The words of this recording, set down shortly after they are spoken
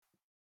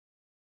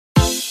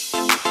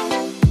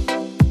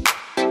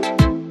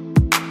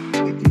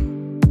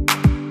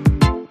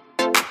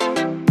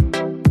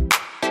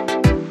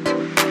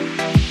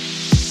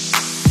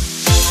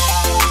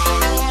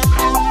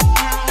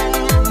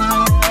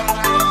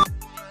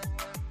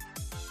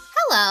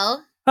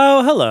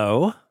Oh,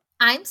 hello.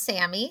 I'm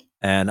Sammy,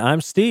 And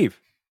I'm Steve.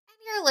 and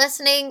you're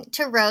listening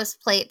to Rose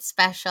Plate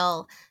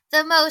Special,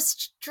 the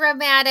most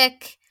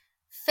dramatic,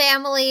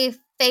 family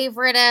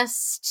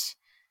favoritist,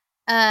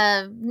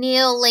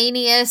 Neil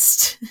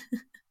Laneyest,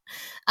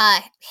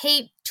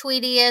 hate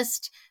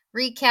tweetiest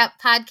recap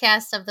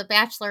podcast of The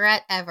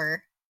Bachelorette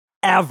ever.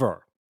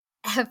 Ever.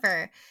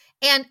 Ever.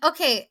 And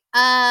okay,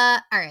 all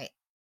right.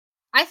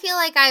 I feel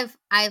like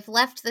I've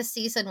left the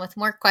season with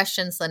more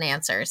questions than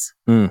answers.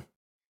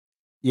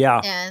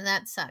 Yeah. And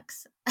that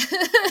sucks.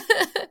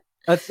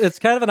 It's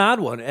kind of an odd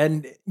one.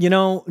 And,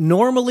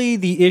 normally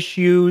the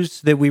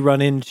issues that we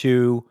run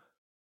into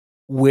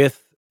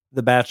with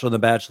The Bachelor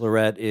and The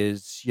Bachelorette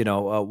is,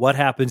 what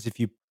happens if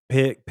you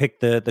pick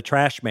the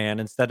trash man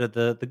instead of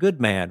the good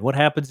man? What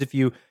happens if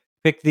you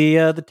pick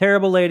the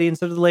terrible lady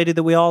instead of the lady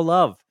that we all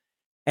love?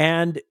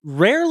 And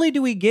rarely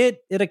do we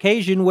get an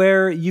occasion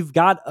where you've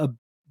got a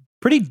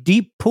pretty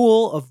deep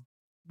pool of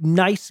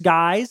nice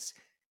guys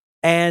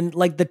and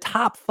like the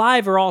top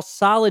 5 are all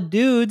solid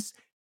dudes,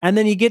 and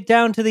then you get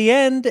down to the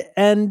end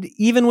and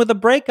even with a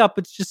breakup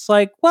it's just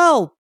like,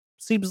 well,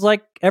 seems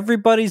like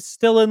everybody's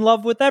still in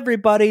love with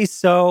everybody,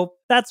 so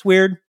that's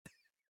weird.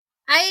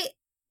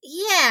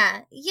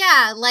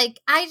 Yeah, like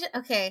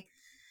okay.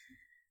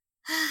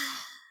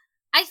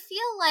 I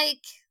feel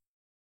like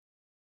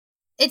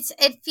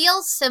it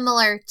feels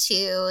similar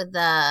to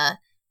the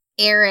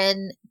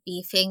Aaron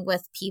beefing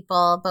with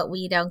people, but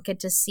we don't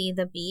get to see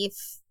the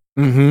beef.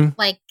 Mm-hmm.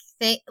 Like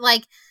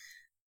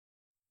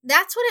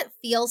that's what it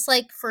feels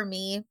like for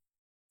me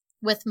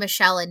with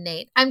Michelle and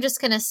Nate. I'm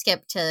just gonna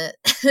skip to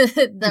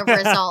the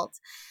result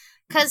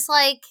because,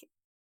 like,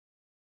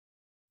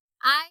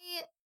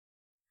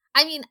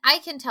 I mean, I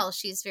can tell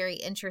she's very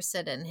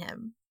interested in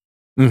him.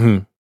 Mm-hmm.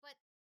 But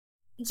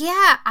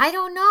yeah, I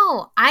don't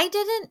know. I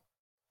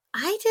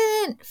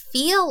didn't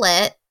feel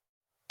it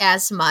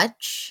as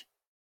much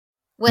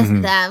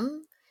with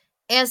them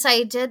as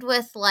I did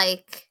with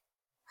like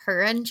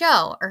her and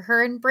Joe or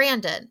her and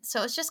Brandon.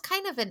 So it's just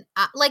kind of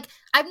like,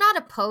 I'm not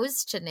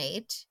opposed to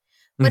Nate,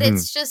 but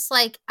it's just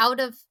like out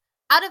of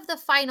the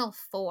final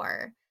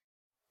 4,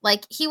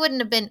 like he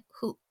wouldn't have been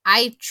who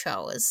I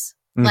chose,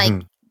 like,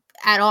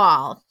 at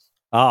all.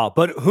 Oh,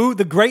 but who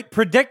the great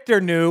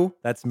predictor knew?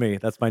 That's me.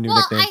 That's my new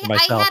nickname for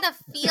myself. I had a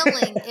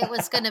feeling it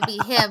was going to be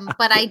him,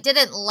 but I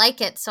didn't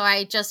like it, so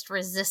I just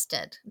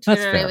resisted. Do you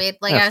know what I mean?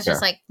 Like, I was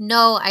just like,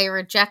 no, I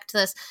reject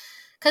this.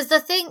 Because the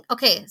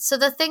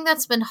thing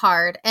that's been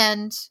hard,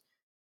 and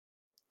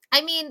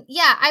I mean,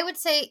 yeah, I would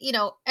say,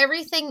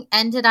 everything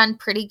ended on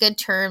pretty good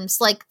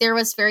terms. Like, there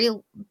was very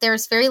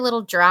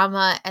little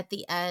drama at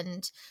the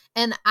end.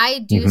 And I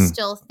do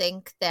still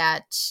think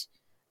that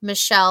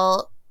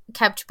Michelle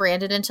kept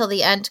Brandon until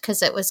the end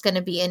because it was going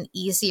to be an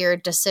easier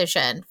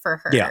decision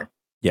for her.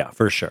 Yeah,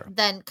 for sure.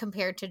 Than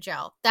compared to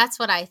Joe. That's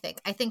what I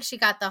think. I think she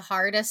got the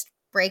hardest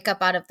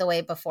breakup out of the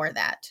way before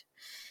that.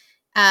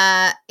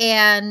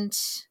 And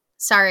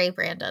sorry,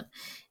 Brandon.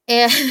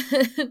 And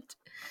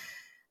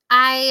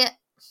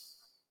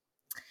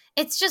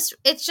it's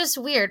just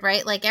weird,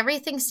 right? Like,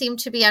 everything seemed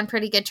to be on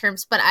pretty good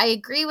terms, but I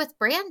agree with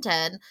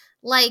Brandon.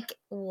 Like,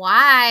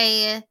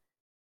 why?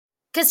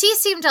 Because he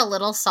seemed a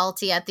little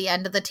salty at the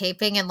end of the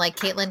taping, and like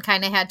Caitlin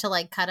kind of had to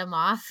like cut him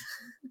off.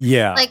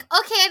 Yeah. Like,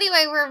 okay,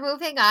 anyway, we're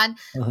moving on.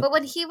 But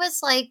when he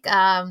was like,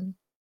 I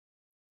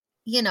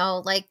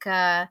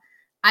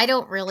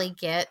don't really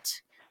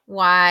get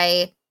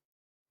why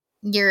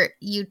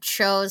you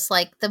chose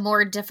like the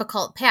more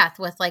difficult path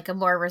with like a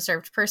more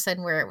reserved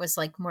person where it was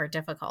like more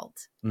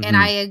difficult. And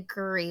I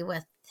agree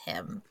with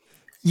him.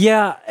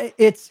 Yeah,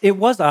 it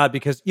was odd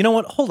because, you know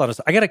what? Hold on a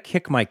second. I got to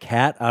kick my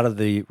cat out of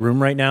the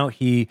room right now.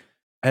 He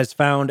has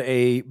found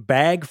a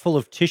bag full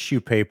of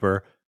tissue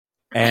paper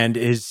and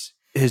has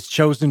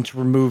chosen to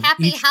remove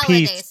each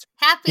piece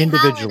Happy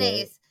individually.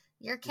 Holidays.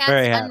 Your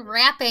cat's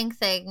unwrapping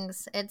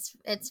things.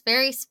 It's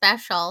very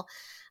special.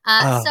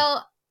 So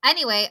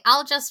anyway,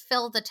 I'll just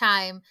fill the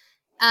time.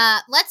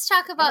 Let's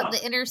talk about the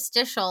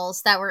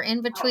interstitials that were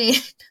in between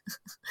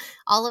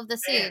all of the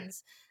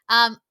scenes.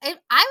 I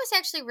was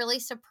actually really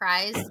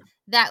surprised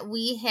that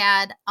we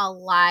had a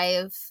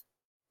live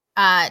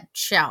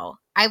show.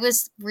 I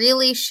was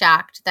really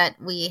shocked that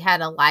we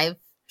had a live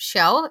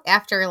show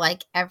after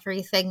like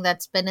everything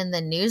that's been in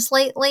the news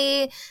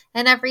lately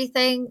and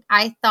everything.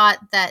 I thought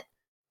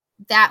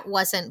that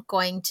wasn't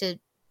going to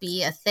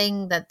be a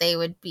thing that they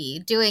would be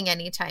doing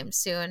anytime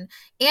soon.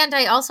 And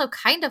I also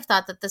kind of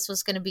thought that this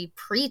was going to be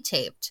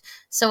pre-taped.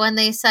 So when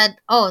they said,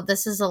 oh,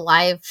 this is a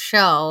live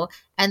show,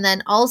 and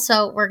then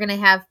also we're going to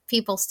have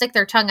people stick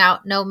their tongue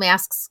out, no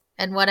masks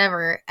and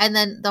whatever, and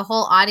then the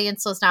whole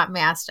audience was not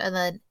masked, and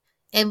then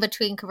in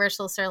between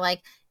commercials they're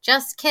like,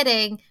 just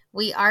kidding,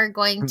 we are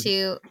going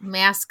to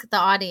mask the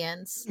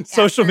audience.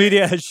 Social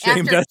media has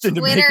shamed us into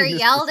Twitter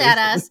yelled at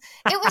us.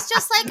 It was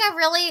just like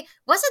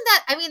wasn't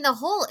that, I mean,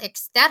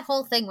 that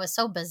whole thing was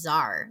so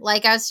bizarre.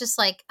 Like, I was just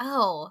like,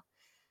 oh,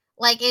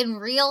 like in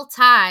real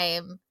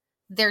time,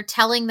 they're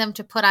telling them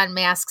to put on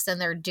masks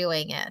and they're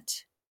doing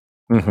it.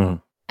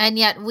 And And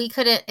yet we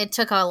couldn't. It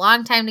took a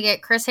long time to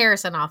get Chris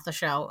Harrison off the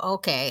show.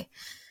 Okay.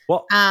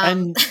 Well,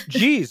 and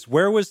geez,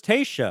 where was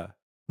Tayshia?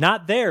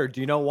 Not there. Do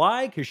you know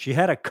why? Because she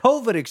had a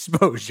COVID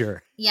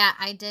exposure. Yeah,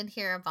 I did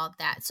hear about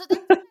that. So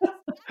that's what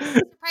I'm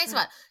surprised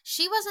about.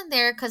 She wasn't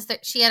there because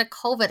she had a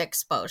COVID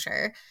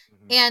exposure.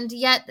 Mm-hmm. And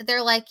yet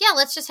they're like, yeah,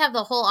 let's just have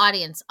the whole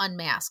audience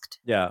unmasked.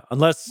 Yeah,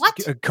 unless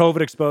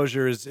COVID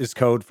exposure is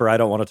code for I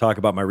don't want to talk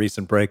about my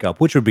recent breakup,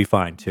 which would be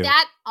fine too.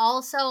 That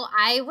also,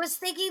 I was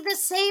thinking the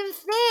same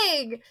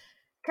thing.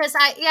 Because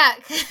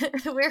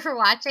we were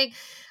watching,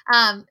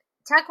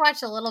 Chuck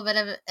watched a little bit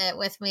of it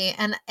with me,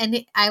 and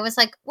I was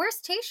like,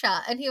 "Where's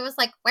Tayshia?" And he was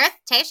like, "Where's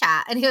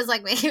Tayshia?" And he was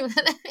like, "Wait a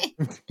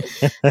minute."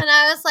 And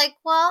I was like,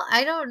 "Well,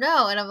 I don't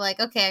know." And I'm like,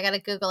 "Okay, I gotta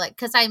Google it,"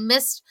 because I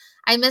missed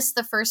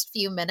the first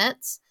few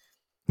minutes.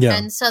 Yeah.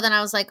 And so then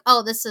I was like,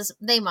 "Oh,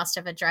 they must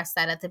have addressed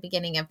that at the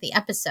beginning of the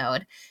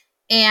episode,"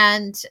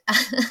 and.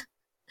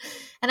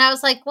 And I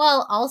was like,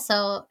 well,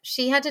 also,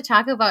 she had to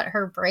talk about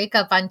her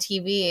breakup on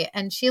TV,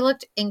 and she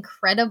looked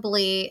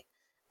incredibly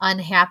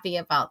unhappy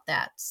about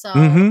that.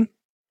 So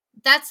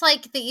that's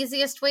like the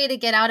easiest way to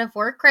get out of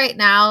work right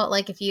now.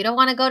 Like, if you don't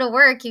want to go to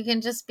work, you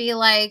can just be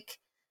like,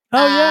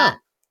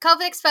 COVID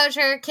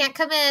exposure, can't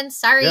come in.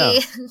 Sorry.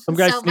 Yeah. Some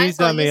guy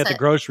sneezed on me at the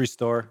grocery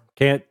store.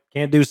 Can't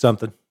do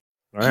something.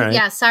 All right.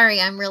 Yeah, sorry.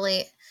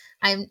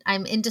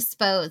 I'm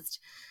indisposed.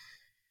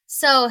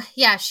 So,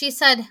 yeah, she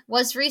said,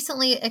 was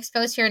recently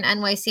exposed here in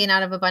NYC, and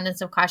out of abundance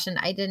of caution,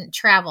 I didn't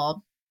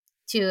travel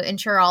to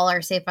ensure all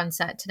are safe on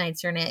set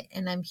tonight's your night,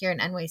 and I'm here in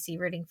NYC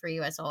rooting for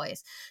you as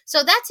always.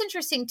 So that's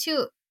interesting,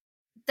 too,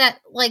 that,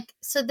 like,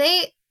 so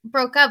they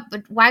broke up,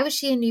 but why was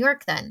she in New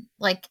York then?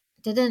 Like,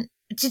 did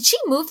she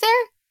move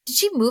there? Did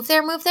she move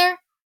there?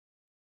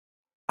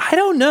 I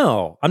don't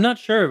know. I'm not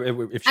sure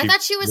if she I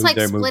thought she was, like,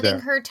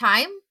 splitting her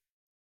time.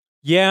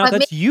 Yeah, but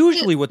that's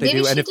usually what they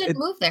do. Maybe she did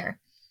move there.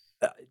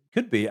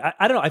 Could be.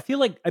 I don't know. I feel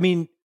like, I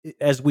mean,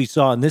 as we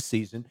saw in this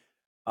season,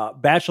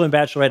 Bachelor and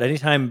Bachelorette,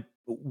 anytime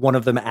one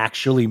of them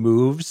actually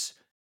moves,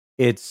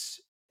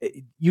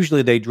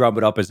 usually they drum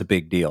it up as a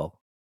big deal.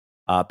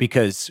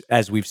 Because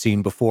as we've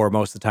seen before,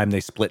 most of the time they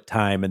split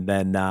time and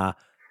then,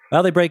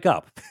 they break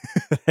up.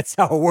 That's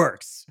how it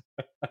works.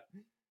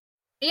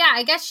 Yeah,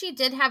 I guess she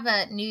did have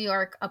a New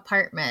York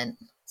apartment.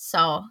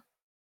 So,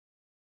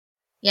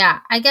 yeah,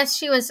 I guess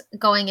she was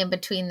going in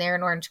between there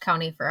in Orange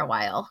County for a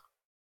while.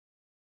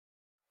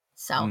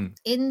 So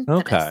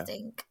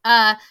interesting.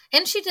 Okay.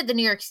 And she did the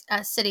New York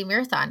City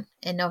Marathon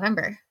in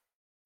November.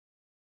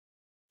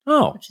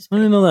 Oh, I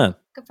didn't know that.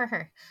 Good for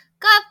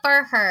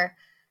her.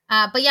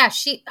 But yeah,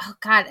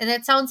 and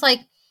it sounds like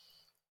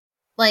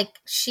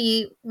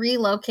she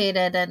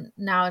relocated, and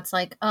now it's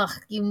like, ugh,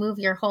 you move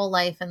your whole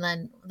life, and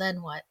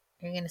then what?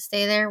 You're gonna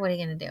stay there? What are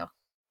you gonna do?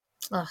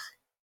 Ugh,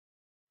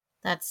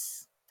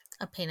 that's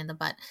a pain in the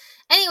butt.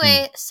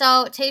 Anyway,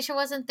 so Tayshia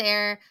wasn't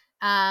there.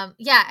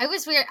 Yeah, it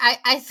was weird.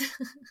 I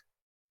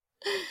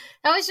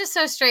that was just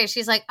so strange.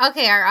 She's like,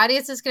 okay, our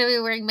audience is going to be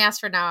wearing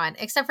masks from now on,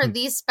 except for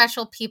these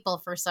special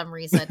people for some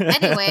reason.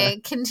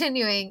 Anyway,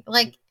 continuing,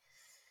 like,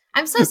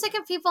 I'm so sick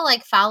of people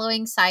like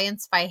following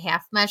science by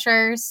half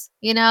measures.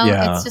 You know,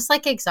 It's just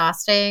like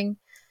exhausting.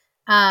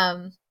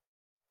 Now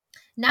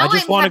I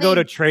just want to go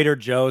to Trader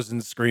Joe's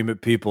and scream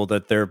at people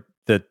that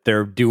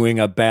they're doing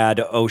a bad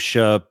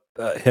OSHA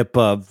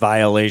HIPAA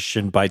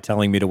violation by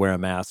telling me to wear a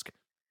mask.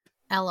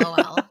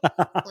 LOL,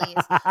 please.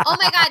 Oh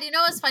my God. You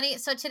know what's funny?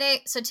 So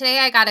today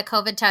I got a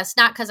COVID test,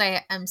 not because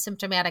I am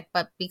symptomatic,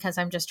 but because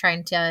I'm just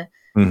trying to,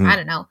 I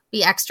don't know,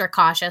 be extra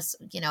cautious,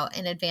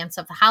 in advance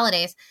of the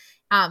holidays.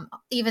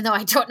 Even though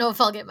I don't know if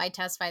I'll get my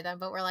test by then,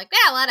 but we're like,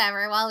 yeah,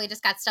 whatever. Well, we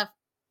just got stuff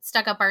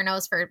stuck up our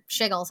nose for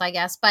shiggles, I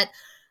guess. But,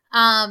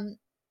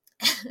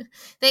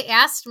 they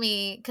asked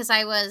me, cause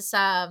I was,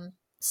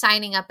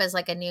 signing up as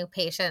like a new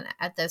patient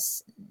at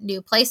this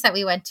new place that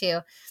we went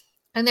to.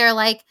 And they're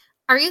like,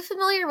 are you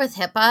familiar with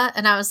HIPAA?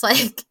 And I was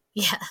like,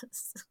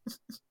 yes.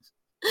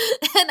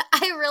 And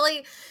I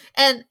really,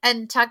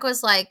 and Tuck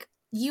was like,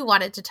 you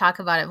wanted to talk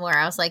about it more.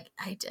 I was like,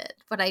 I did,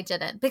 but I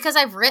didn't, because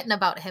I've written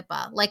about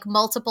HIPAA like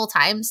multiple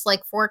times,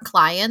 like for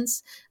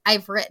clients.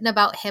 I've written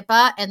about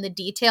HIPAA and the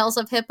details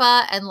of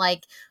HIPAA and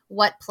like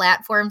what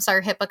platforms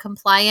are HIPAA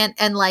compliant.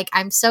 And like,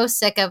 I'm so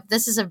sick of,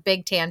 this is a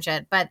big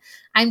tangent, but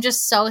I'm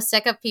just so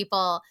sick of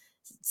people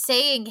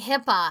saying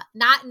HIPAA,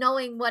 not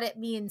knowing what it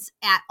means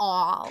at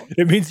all.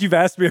 It means you've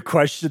asked me a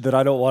question that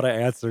I don't want to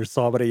answer,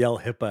 so I'm going to yell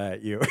HIPAA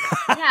at you.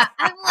 Yeah,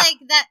 I'm like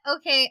that.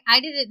 Okay, I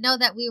didn't know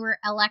that we were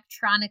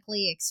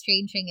electronically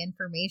exchanging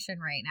information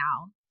right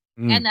now,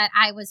 and that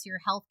I was your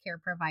healthcare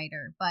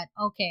provider. But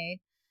okay,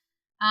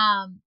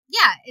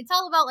 yeah, it's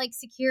all about like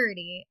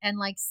security and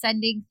like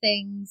sending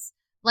things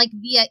like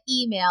via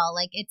email.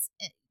 Like it's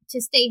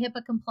to stay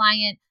HIPAA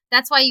compliant.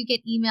 That's why you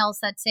get emails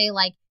that say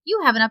like,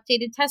 you have an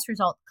updated test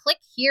result. Click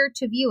here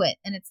to view it.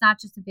 And it's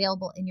not just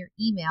available in your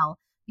email,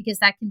 because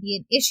that can be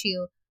an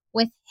issue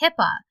with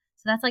HIPAA.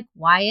 So that's like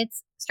why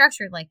it's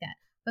structured like that.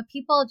 But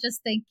people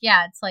just think,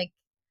 yeah, it's like,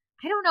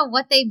 I don't know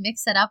what they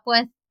mix it up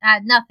with.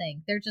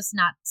 Nothing. They're just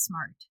not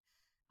smart.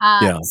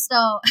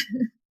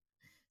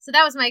 So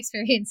that was my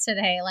experience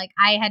today. Like,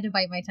 I had to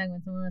bite my tongue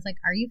when someone was like,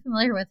 "Are you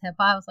familiar with hip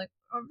hop?" I was like,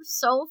 "I'm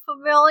so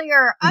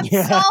familiar. I'm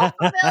so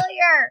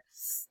familiar."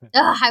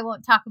 Ugh, I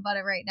won't talk about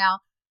it right now.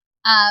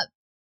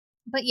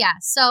 But yeah.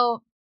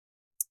 So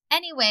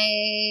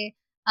anyway,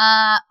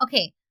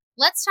 okay.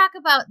 Let's talk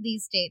about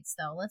these dates,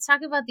 though. Let's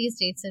talk about these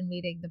dates and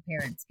meeting the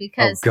parents,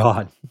 because oh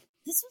God,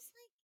 this was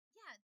like,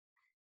 yeah,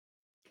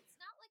 it's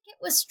not like it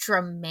was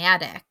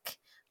dramatic.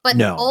 But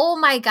no. oh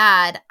my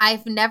God,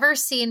 I've never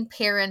seen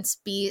parents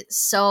be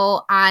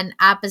so on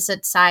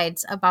opposite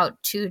sides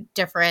about two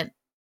different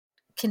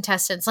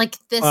contestants like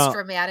this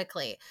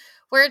dramatically.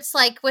 Where it's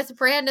like with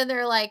Brandon,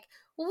 they're like,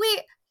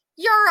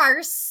 you're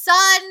our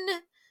son,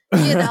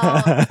 you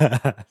know,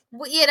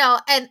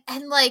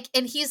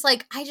 and he's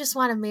like, I just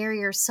want to marry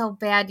her so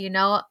bad, you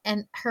know,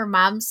 and her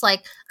mom's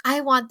like,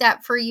 I want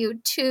that for you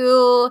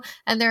too.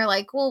 And they're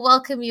like, we'll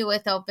welcome you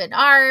with open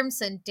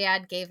arms. And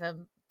dad gave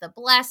him the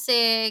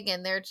blessing,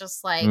 and they're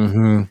just like,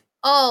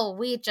 oh,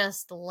 we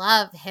just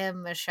love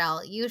him,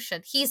 Michelle.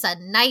 He's a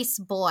nice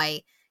boy.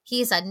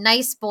 He's a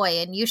nice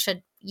boy, and you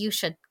should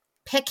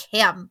pick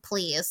him,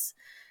 please.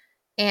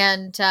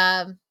 And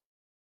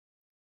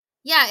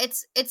yeah,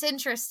 it's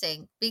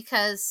interesting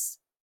because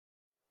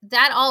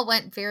that all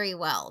went very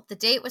well. The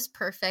date was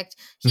perfect.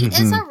 He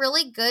is a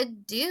really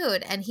good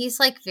dude, and he's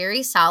like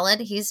very solid.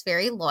 He's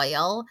very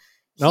loyal.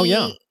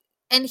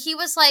 And he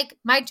was like,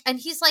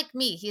 he's like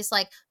me. He's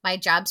like, my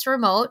job's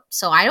remote,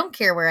 so I don't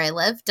care where I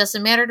live.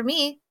 Doesn't matter to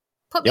me.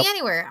 Put me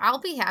anywhere. I'll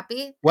be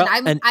happy. Well,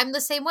 and I'm the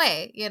same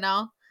way, you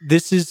know?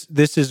 This is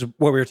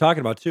what we were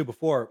talking about too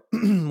before.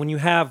 When you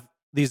have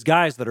these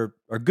guys that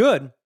are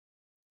good,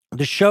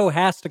 the show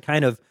has to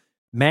kind of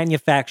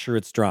manufacture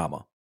its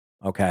drama.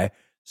 Okay.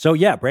 So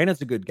yeah,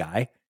 Brandon's a good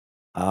guy.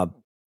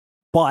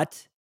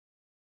 But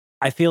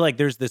I feel like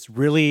there's this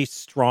really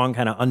strong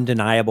kind of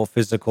undeniable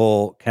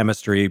physical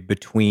chemistry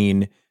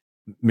between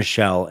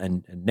Michelle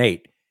and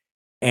Nate.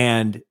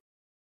 And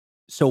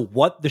so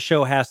what the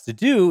show has to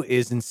do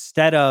is,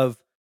 instead of,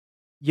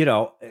 you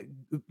know,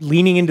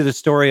 leaning into the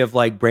story of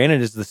like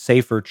Brandon is the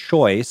safer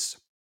choice,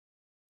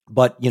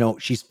 but, you know,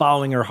 she's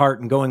following her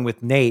heart and going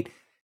with Nate,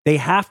 they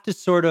have to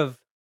sort of,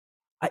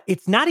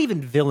 it's not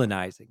even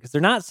villainizing, because they're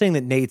not saying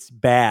that Nate's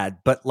bad,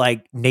 but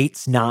like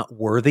Nate's not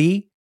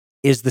worthy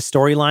is the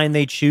storyline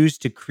they choose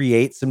to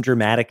create some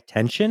dramatic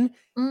tension.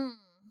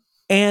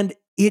 And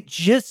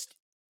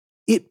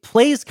it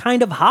plays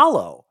kind of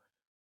hollow,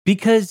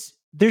 because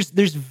there's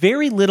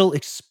very little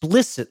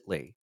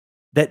explicitly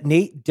that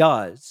Nate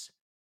does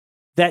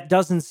that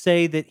doesn't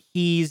say that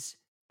he's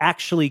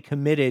actually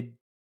committed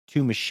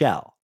to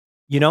Michelle.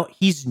 You know,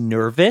 he's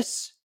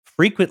nervous,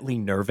 frequently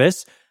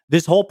nervous.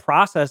 This whole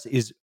process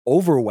is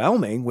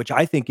overwhelming, which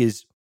I think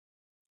is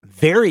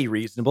very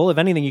reasonable. If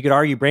anything, you could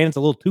argue Brandon's a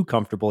little too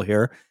comfortable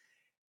here.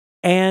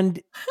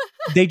 And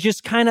they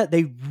just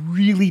they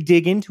really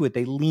dig into it.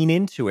 They lean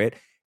into it,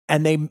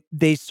 and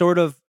they sort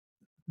of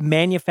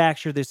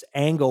manufacture this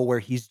angle where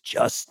he's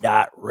just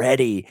not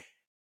ready.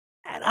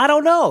 And I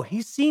don't know,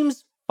 he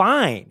seems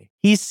fine.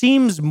 He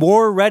seems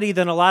more ready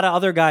than a lot of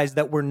other guys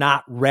that were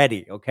not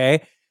ready.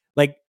 Okay.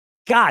 Like,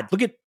 God,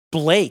 look at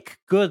Blake.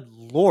 Good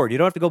Lord. You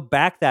don't have to go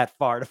back that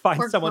far to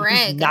find someone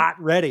who's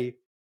not ready.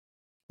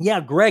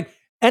 Yeah. Greg,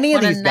 any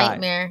of these guys.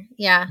 Nightmare.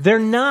 Yeah. They're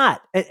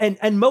not.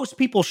 And most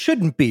people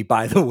shouldn't be,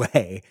 by the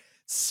way.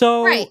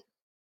 So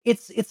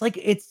it's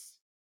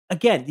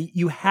again,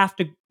 you have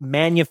to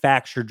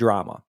manufacture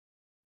drama.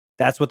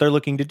 That's what they're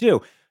looking to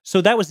do.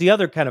 So that was the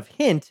other kind of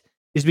hint,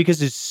 is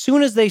because as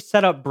soon as they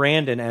set up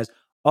Brandon as,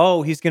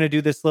 oh, he's going to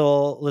do this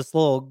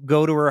little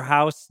go to her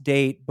house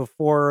date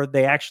before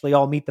they actually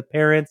all meet the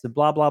parents and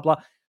blah, blah, blah.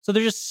 So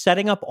they're just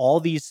setting up all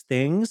these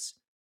things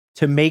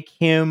to make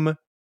him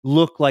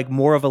look like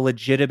more of a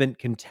legitimate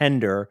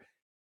contender,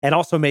 and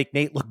also make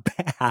Nate look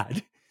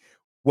bad,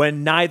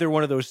 when neither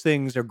one of those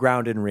things are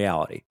grounded in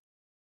reality.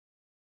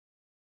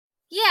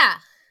 Yeah.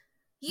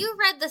 You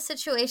read the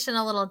situation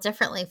a little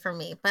differently from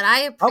me, but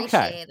I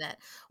appreciate it.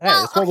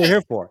 Well, that's what we're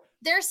here for.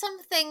 There's some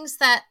things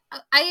that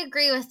I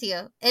agree with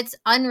you. It's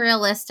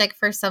unrealistic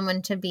for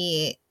someone to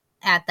be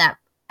at that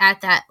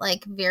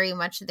like very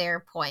much their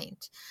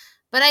point.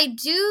 But I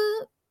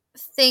do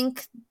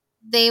think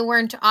they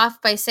weren't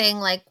off by saying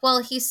like,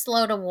 well, he's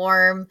slow to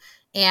warm,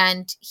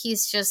 and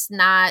he's just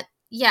not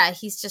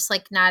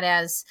not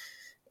as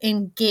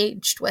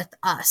engaged with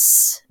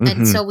us.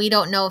 And so we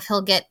don't know if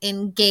he'll get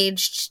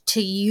engaged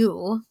to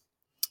you.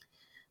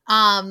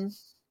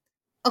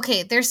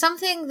 Okay, there's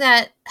something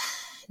that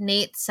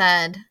Nate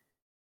said.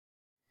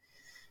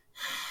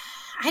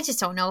 I just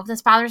don't know if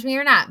this bothers me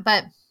or not,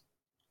 but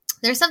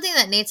there's something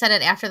that Nate said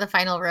after the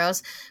final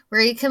rose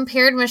where he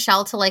compared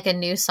Michelle to like a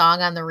new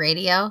song on the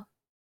radio.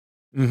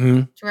 Do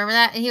you remember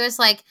that? And he was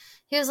like,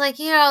 you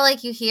know,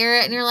 like you hear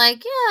it and you're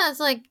like, yeah, it's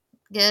like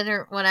good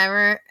or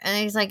whatever. And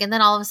he's like, and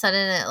then all of a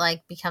sudden it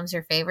like becomes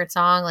your favorite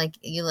song. Like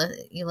you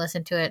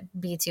listen to it,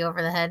 beats you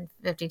over the head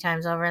 50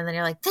 times over. And then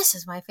you're like, this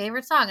is my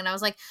favorite song. And I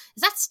was like,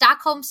 is that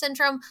Stockholm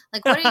syndrome?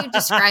 Like, what are you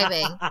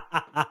describing?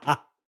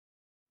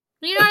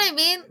 You know what I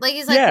mean? Like,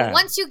 he's like,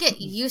 once you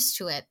get used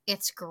to it,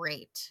 it's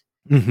great.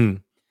 Mm-hmm.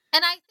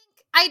 And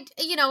I think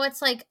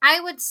it's like, I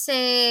would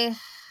say,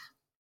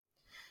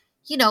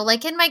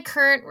 like in my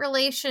current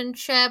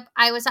relationship,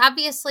 I was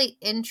obviously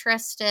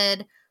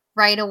interested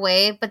right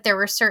away, but there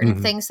were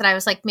certain things that I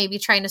was like maybe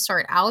trying to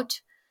sort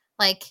out.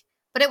 Like,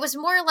 but it was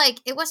more like,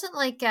 it wasn't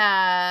like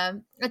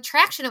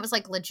attraction. It was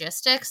like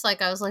logistics.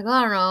 Like, I was like, oh,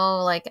 I don't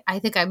know. Like, I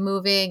think I'm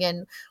moving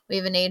and we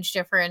have an age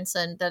difference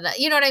and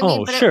you know what I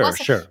mean? Oh, but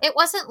sure. It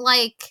wasn't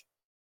like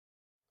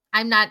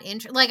I'm not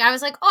interested. Like, I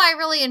was like, oh, I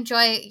really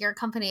enjoy your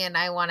company and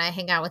I want to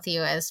hang out with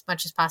you as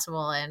much as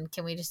possible. And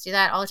can we just do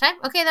that all the time?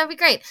 Okay, that'd be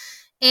great.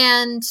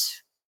 And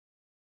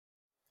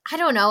I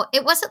don't know.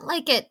 It wasn't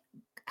like it.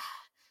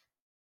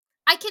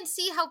 I can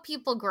see how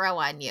people grow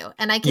on you,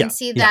 and I can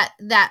see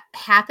that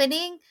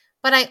happening.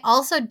 But I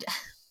also,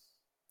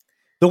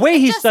 the way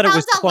he said it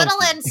was a little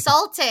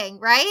insulting,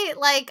 right?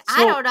 Like, so,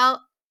 I don't know.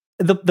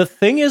 The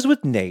thing is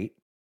with Nate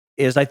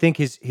is I think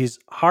his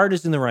heart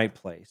is in the right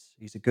place.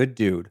 He's a good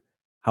dude.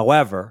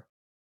 However,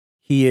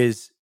 he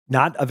is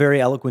not a very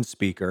eloquent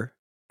speaker,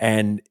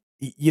 and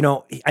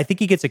I think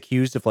he gets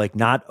accused of like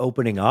not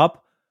opening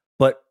up,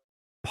 but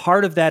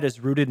part of that is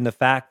rooted in the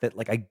fact that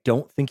like I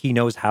don't think he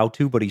knows how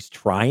to, but he's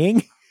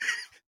trying.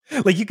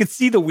 Like, you could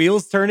see the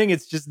wheels turning,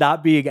 it's just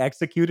not being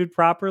executed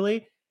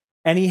properly.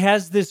 And he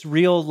has this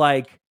real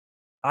like,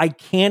 I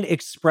can't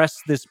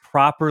express this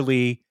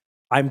properly.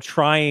 I'm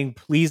trying.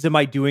 Please, am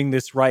I doing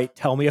this right?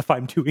 Tell me if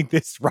I'm doing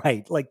this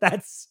right. Like,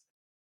 that's.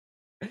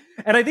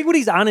 And I think when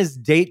he's on his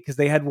date, because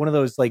they had one of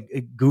those like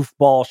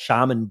goofball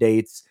shaman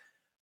dates,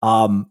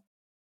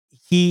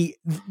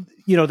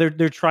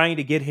 they're trying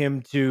to get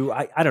him to,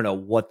 I don't know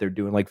what they're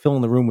doing, like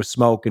filling the room with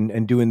smoke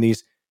and doing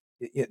these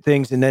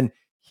things. And then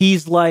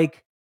he's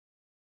like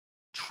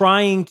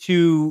trying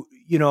to,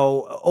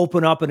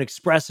 open up and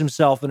express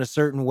himself in a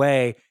certain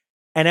way.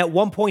 And at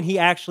one point he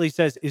actually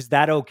says, is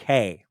that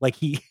okay? Like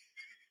he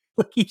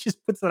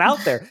just puts it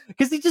out there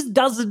because he just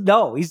doesn't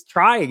know. He's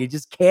trying. He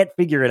just can't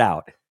figure it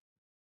out.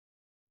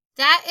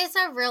 That is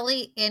a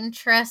really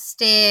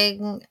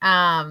interesting,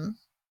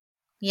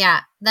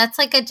 yeah, that's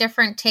like a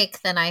different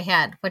take than I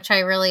had, which I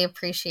really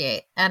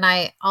appreciate. And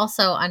I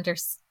also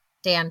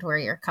understand where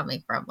you're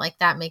coming from. Like,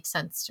 that makes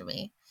sense to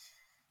me.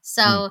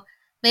 So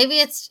maybe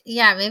it's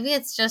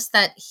just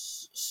that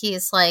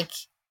he's like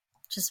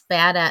just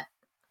bad at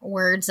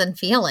words and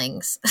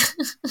feelings.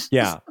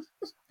 Yeah.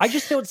 I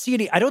just don't see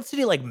any. I don't see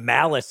any like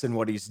malice in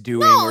what he's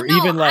doing, or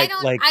even like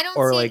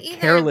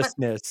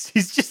carelessness.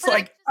 He's just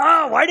like,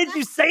 oh, why did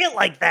you say it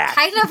like that?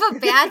 Kind of a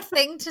bad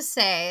thing to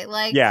say.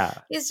 Like, yeah,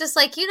 he's just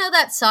like,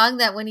 that song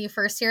that when you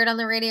first hear it on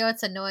the radio,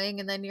 it's annoying,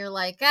 and then you're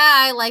like,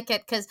 I like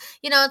it because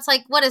it's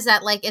like, what is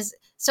that like? Is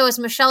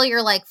Michelle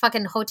your like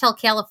fucking Hotel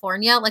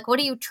California? Like, what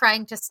are you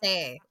trying to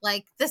say?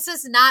 Like, this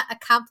is not a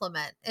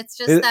compliment. It's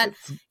just that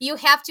you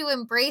have to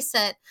embrace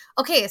it.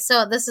 Okay,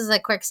 so this is a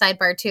quick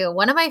sidebar too.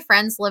 One of my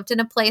friends lived in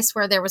a place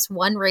where there was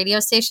one radio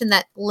station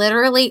that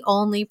literally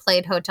only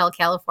played Hotel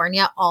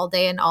California all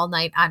day and all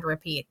night on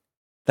repeat.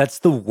 That's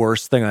the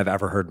worst thing I've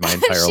ever heard in my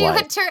entire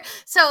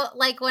life. So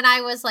like when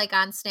I was like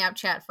on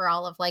Snapchat for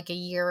all of like a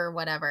year or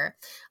whatever,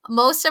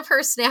 most of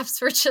her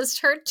snaps were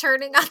just her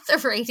turning on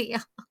the radio.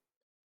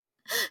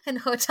 And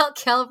Hotel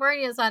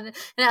California is on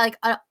and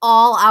at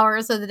all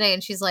hours of the day.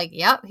 And she's like,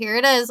 yep, here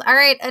it is. All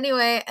right.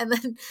 Anyway. And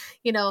then,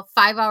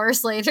 5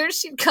 hours later,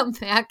 she'd come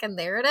back and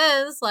there it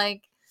is.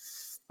 Like,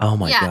 oh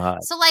my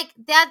God. So like,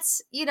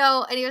 that's,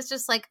 and he was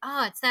just like,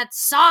 oh, it's that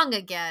song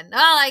again.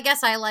 Oh, I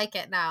guess I like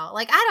it now.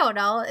 Like, I don't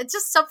know. It's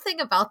just something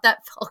about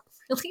that felt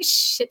really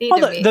shitty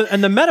to me.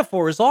 And the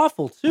metaphor is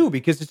awful too,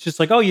 because it's just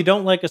like, oh, you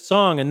don't like a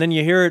song and then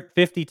you hear it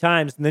 50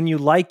 times and then you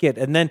like it.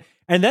 And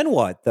then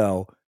what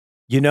though?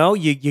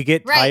 You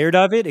get tired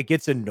of it. It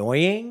gets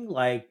annoying.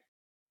 Like,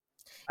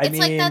 it's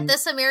like that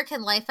This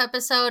American Life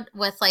episode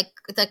with like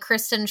the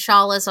Kristen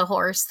Shaw as a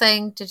horse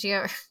thing. Did you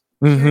ever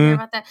hear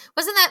about that?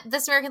 Wasn't that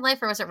This American Life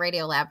or was it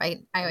Radio Lab? I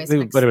always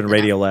think it would have been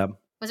Radio Lab.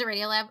 Was it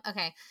Radio Lab?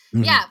 Okay.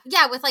 Mm-hmm.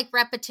 Yeah. With like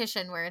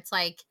repetition where it's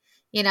like,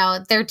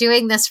 they're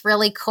doing this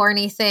really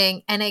corny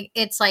thing and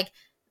it's like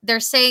they're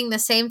saying the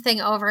same thing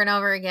over and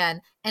over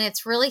again. And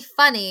it's really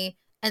funny.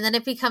 And then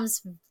it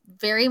becomes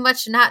very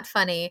much not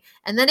funny.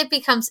 And then it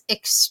becomes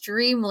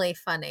extremely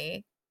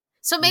funny.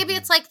 So maybe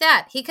it's like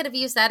that. He could have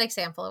used that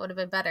example. It would have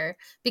been better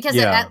because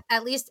it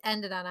at least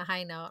ended on a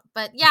high note.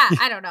 But yeah,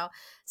 I don't know.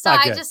 So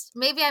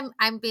maybe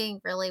I'm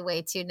being really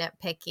way too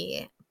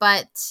nitpicky.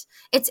 But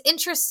it's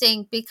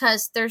interesting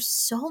because there's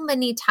so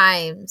many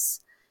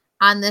times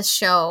on this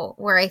show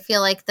where I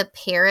feel like the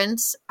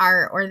parents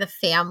or the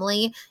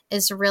family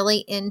is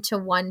really into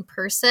one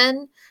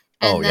person.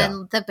 And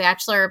then the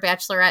bachelor or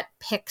bachelorette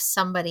picks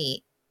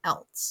somebody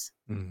else.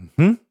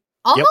 Mm-hmm.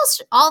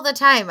 Almost all the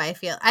time, I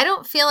feel. I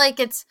don't feel like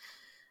it's...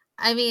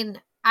 I mean,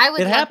 I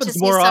would love to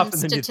see some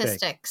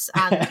statistics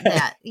on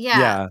that.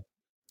 Yeah.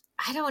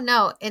 I don't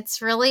know.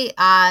 It's really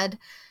odd.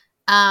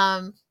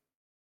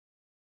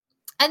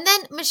 And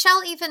then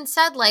Michelle even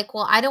said, like,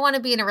 well, I don't want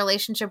to be in a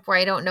relationship where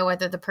I don't know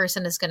whether the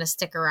person is going to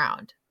stick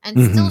around. And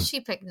still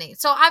she picked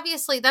Nate. So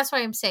obviously, that's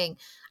why I'm saying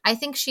I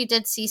think she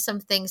did see some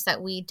things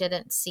that we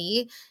didn't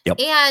see. Yep.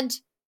 And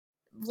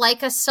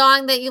like a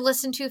song that you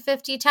listen to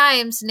 50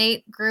 times,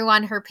 Nate grew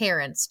on her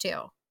parents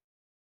too.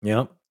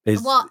 Yep.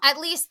 Well, at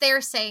least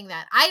they're saying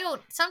that. I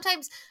don't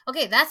sometimes.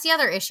 Okay, that's the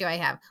other issue I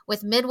have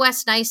with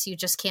Midwest Nice. You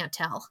just can't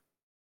tell.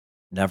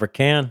 Never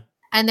can.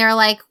 And they're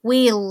like,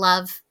 we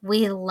love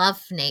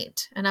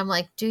Nate. And I'm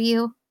like, do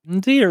you?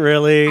 Do you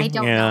really? I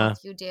don't know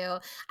if you do.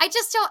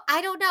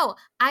 I don't know.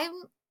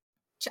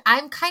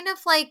 I'm kind of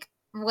like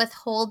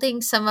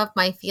withholding some of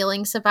my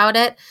feelings about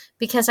it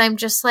because I'm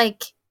just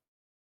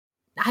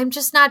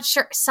not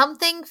sure.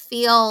 Something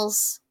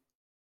feels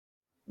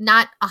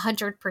not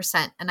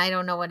 100%, and I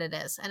don't know what it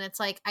is. And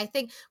it's like, I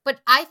think, but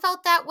I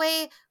felt that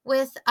way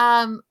with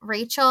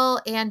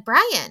Rachel and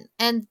Brian,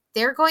 and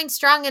they're going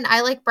strong, and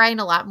I like Brian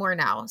a lot more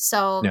now.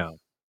 So, no.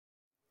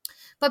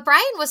 But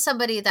Brian was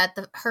somebody that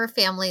her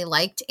family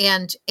liked,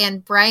 and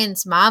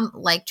Brian's mom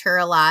liked her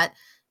a lot.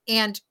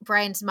 And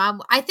Brian's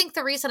mom, I think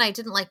the reason I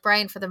didn't like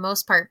Brian for the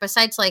most part,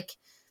 besides like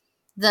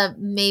the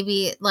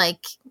maybe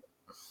like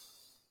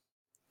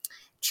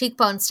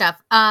cheekbone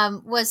stuff,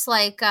 was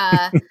like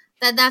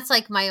then that's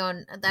like my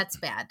own. That's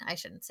bad. I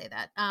shouldn't say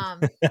that.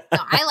 No,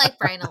 I like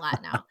Brian a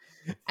lot now.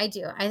 I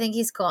do. I think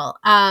he's cool.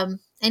 And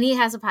he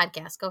has a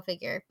podcast. Go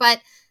figure. But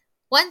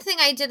one thing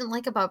I didn't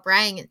like about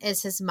Brian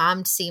is his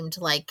mom seemed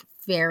like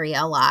very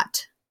a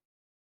lot.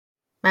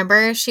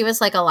 Remember, she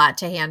was like a lot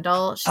to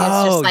handle. She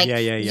was just like,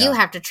 you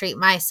have to treat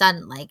my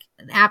son like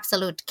an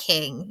absolute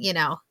king, you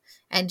know,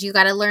 and you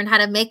got to learn how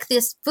to make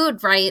this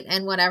food right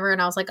and whatever. And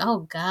I was like, oh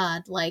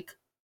God, like,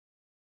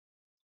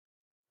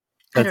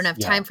 I don't have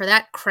time for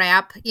that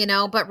crap, you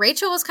know. But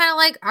Rachel was kind of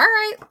like, all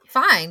right,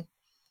 fine.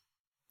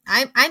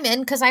 I'm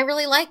in because I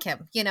really like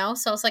him, you know.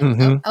 So it's like,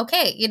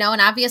 okay, you know,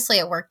 and obviously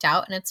it worked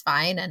out and it's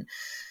fine. And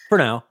for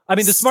now, I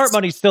mean, the smart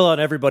money's still on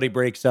Everybody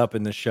Breaks Up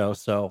in the show.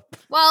 So,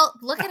 well,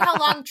 look at how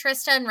long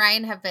Trista and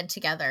Ryan have been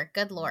together.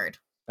 Good Lord.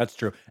 That's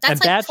true. That's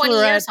and like 20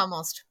 years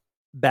almost.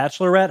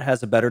 Bachelorette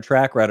has a better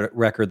track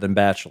record than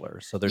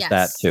Bachelor. So there's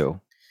that too.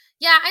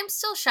 Yeah, I'm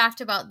still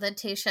shocked about the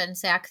Tayshia and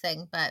Zach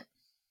thing, but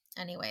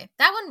anyway,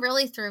 that one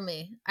really threw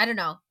me. I don't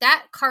know.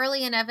 That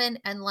Carly and Evan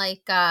and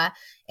like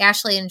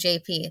Ashley and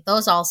JP,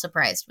 those all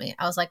surprised me.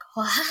 I was like,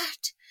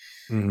 what?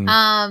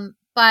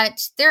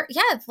 But they're,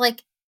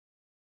 like,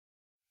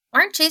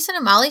 aren't Jason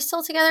and Molly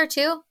still together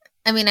too?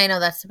 I mean, I know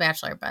that's The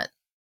Bachelor, but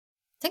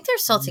I think they're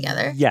still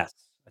together. Yes,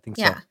 I think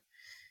so.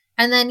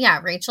 And then,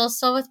 Rachel's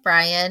still with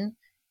Brian.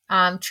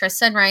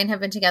 Trista and Ryan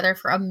have been together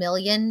for 1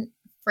 million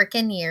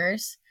freaking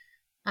years.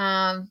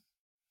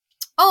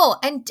 Oh,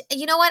 and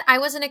you know what? I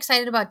wasn't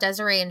excited about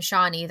Desiree and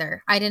Sean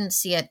either. I didn't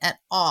see it at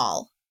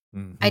all.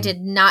 I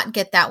did not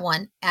get that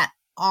one at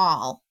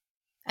all.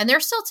 And they're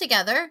still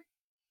together.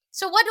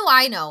 So what do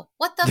I know?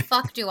 What the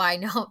fuck do I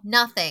know?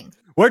 Nothing.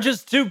 We're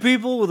just two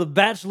people with a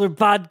Bachelor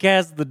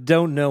podcast that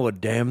don't know a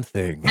damn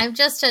thing. I'm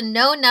just a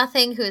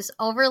know-nothing who's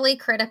overly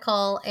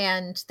critical,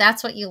 and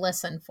that's what you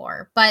listen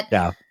for. But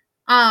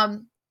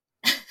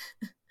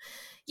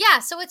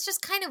so it's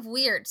just kind of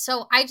weird.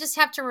 So I just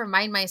have to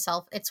remind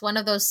myself it's one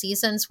of those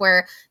seasons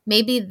where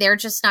maybe they're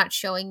just not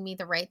showing me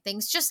the right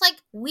things. Just like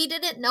we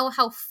didn't know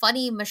how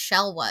funny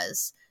Michelle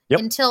was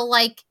until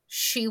like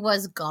she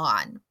was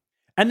gone.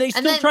 And they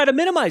still try to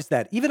minimize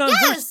that. Even on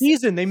her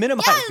season, they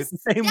minimize it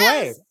the same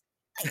way.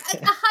 100%.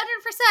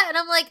 And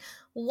I'm like,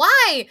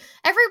 why?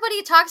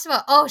 Everybody talks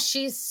about, oh,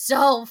 she's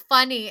so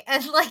funny,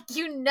 and like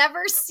you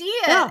never see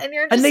it, and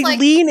you're just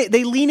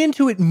they lean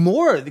into it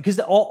more because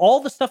all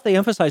the stuff they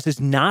emphasize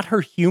is not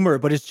her humor,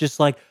 but it's just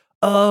like,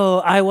 oh,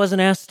 I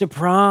wasn't asked to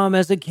prom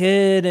as a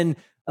kid, and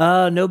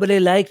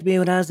nobody liked me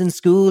when I was in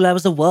school. I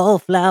was a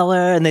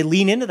wallflower, and they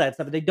lean into that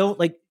stuff. But they don't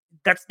like.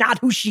 That's not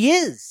who she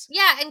is.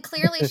 Yeah, and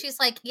clearly she's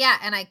like,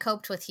 and I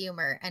coped with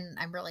humor, and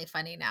I'm really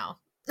funny now.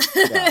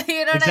 Yeah,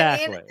 you know what I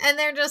mean? And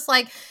they're just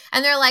like,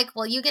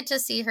 well, you get to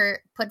see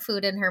her put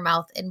food in her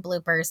mouth in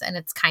bloopers, and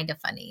it's kind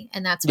of funny,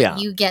 and that's what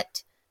you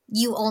get.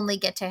 You only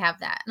get to have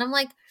that. And I'm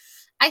like,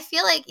 I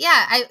feel like,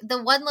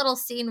 the one little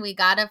scene we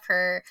got of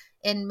her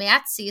in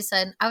Matt's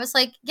season, I was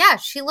like,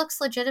 she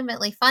looks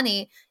legitimately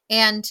funny,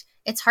 and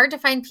it's hard to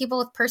find people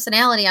with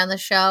personality on the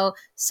show.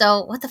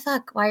 So what the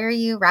fuck? Why are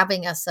you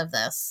robbing us of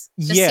this?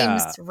 Just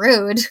seems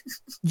rude.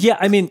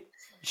 I mean,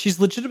 she's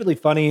legitimately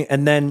funny,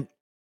 and then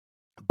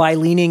by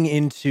leaning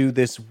into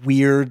this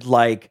weird,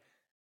 like,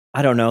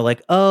 I don't know,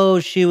 like, oh,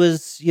 she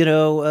was, you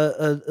know,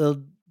 a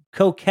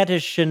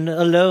coquettish and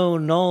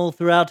alone all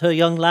throughout her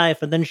young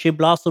life, and then she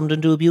blossomed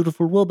into a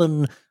beautiful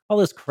woman. All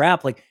this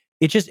crap, like,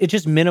 it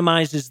just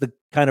minimizes the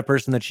kind of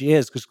person that she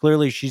is, because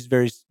clearly she's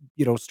very,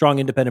 you know, strong,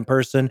 independent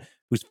person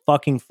who's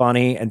fucking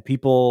funny, and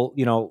people,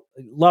 you know,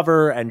 love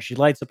her, and she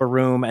lights up a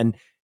room, and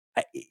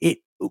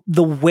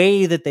the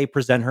way that they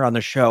present her on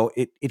the show,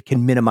 it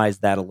can minimize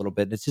that a little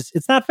bit.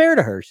 It's not fair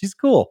to her. She's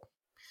cool.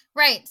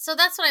 Right. So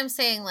that's what I'm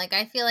saying. Like,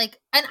 I feel like,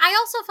 and I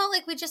also felt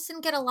like we just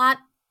didn't get a lot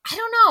I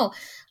don't know.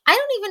 I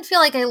don't even feel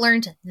like I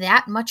learned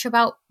that much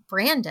about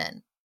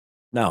Brandon.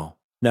 No.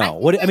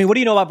 What do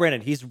you know about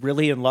Brandon? He's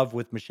really in love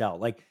with Michelle.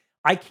 Like,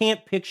 I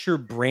can't picture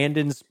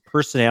Brandon's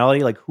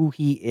personality, like who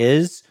he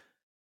is,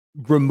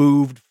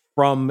 removed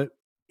from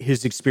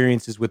his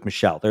experiences with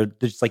Michelle. They're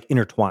just like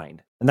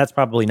intertwined, and that's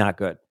probably not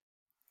good.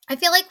 I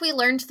feel like we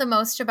learned the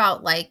most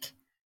about like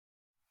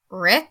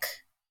Rick,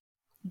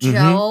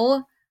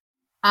 Joe,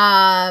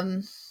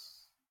 and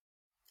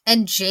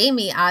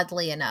Jamie,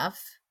 oddly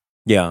enough.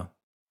 Yeah.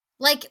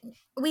 Like,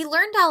 we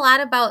learned a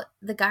lot about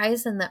the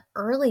guys in the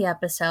early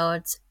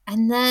episodes,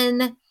 and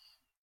then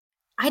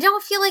I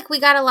don't feel like we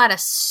got a lot of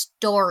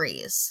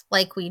stories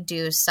like we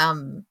do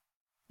some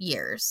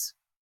years.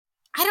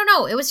 I don't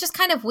know. It was just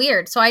kind of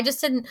weird. So I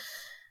just didn't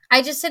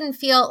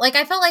feel like,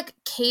 I felt like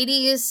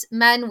Katie's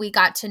men, we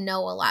got to know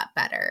a lot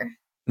better.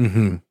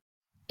 Mm-hmm.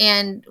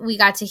 And we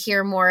got to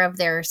hear more of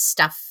their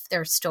stuff,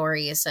 their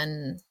stories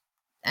and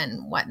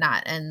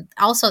whatnot. And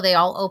also they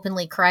all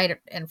openly cried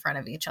in front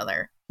of each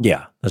other.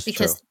 Yeah, that's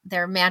because true.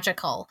 They're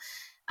magical.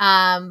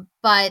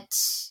 But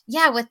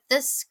yeah, with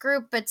this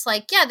group, it's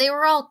like, yeah, they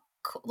were all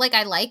like,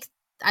 I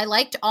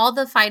liked all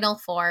the final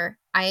four.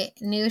 I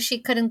knew she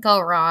couldn't go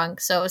wrong.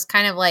 So it was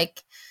kind of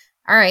like,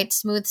 all right,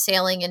 smooth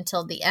sailing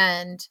until the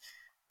end.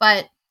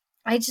 But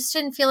I just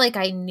didn't feel like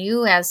I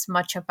knew as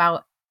much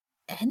about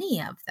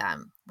any of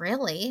them,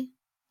 really.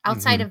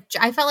 Outside of,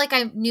 I felt like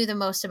I knew the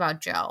most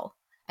about Joe.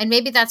 And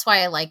maybe that's why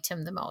I liked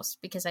him the most,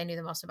 because I knew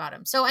the most about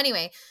him. So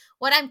anyway,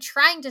 what I'm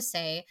trying to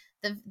say,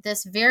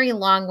 this very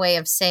long way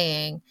of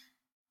saying,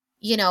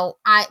 you know,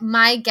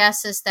 my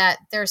guess is that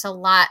there's a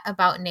lot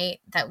about Nate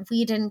that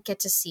we didn't get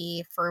to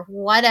see for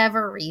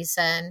whatever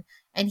reason.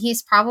 And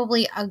he's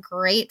probably a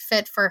great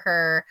fit for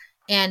her.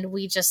 And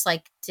we just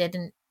like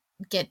didn't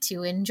get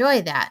to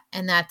enjoy that.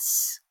 And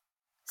that's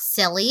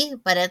silly,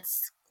 but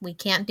we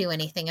can't do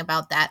anything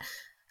about that.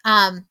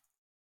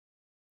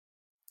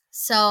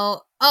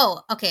 So,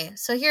 okay.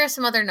 So here are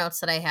some other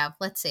notes that I have.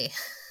 Let's see.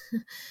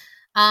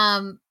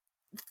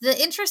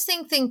 The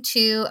interesting thing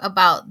too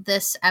about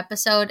this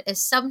episode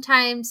is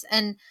sometimes,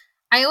 and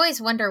I always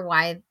wonder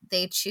why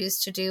they choose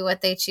to do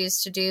what they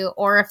choose to do,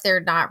 or if they're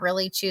not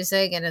really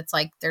choosing and it's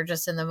like they're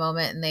just in the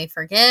moment and they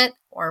forget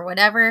or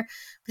whatever.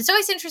 But it's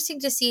always interesting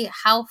to see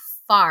how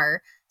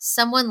far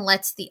someone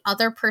lets the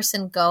other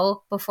person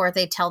go before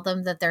they tell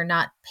them that they're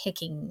not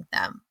picking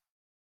them.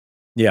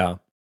 Yeah.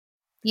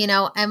 You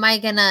know, am I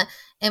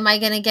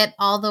gonna get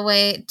all the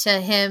way to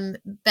him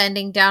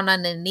bending down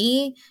on a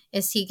knee?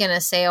 Is he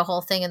gonna say a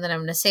whole thing and then I'm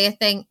gonna say a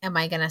thing? Am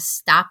I gonna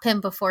stop him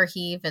before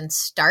he even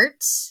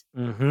starts?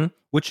 Mm-hmm.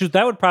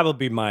 That would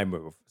probably be my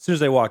move. As soon as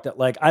they walked out,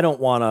 like, I don't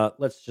want to,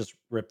 let's just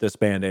rip this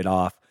Band-Aid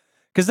off.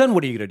 Because then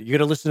what are you going to do? You're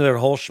going to listen to their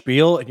whole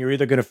spiel and you're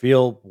either going to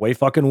feel way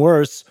fucking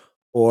worse,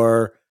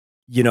 or,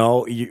 you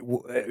know,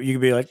 you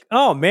could be like,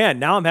 oh man,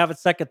 now I'm having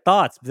second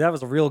thoughts. That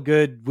was a real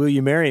good "Will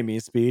you marry me"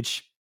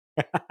 speech.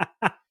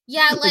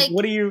 Yeah, like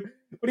what do you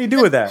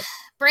do with that?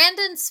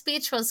 Brandon's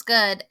speech was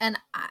good,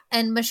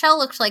 and Michelle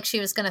looked like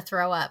she was going to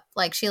throw up.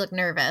 Like, she looked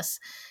nervous.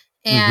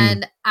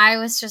 And I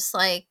was just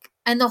like,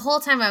 and the whole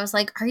time I was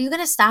like, are you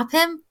going to stop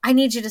him? I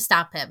need you to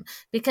stop him,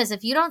 because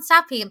if you don't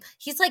stop him,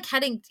 he's like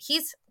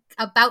he's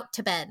about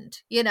to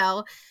bend, you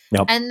know?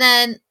 Yep. And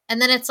then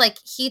it's like,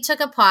 he took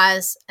a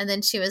pause, and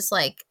then she was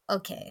like,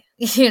 okay,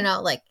 you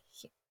know, like,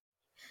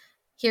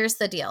 here's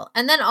the deal.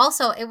 And then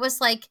also it was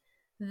like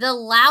the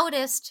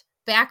loudest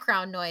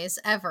background noise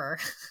ever.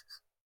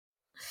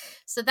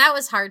 So that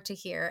was hard to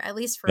hear, at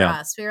least for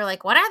us. We were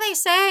like, what are they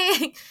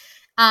saying?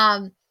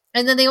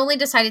 And then they only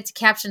decided to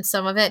caption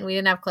some of it, and we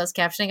didn't have closed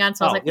captioning on.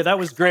 So I was like, yeah, that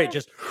was great.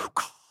 Just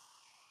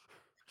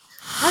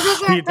I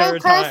think you're a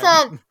great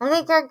person. I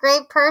think you're a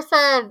great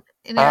person.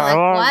 And you're like,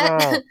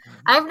 what?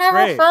 I've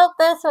never felt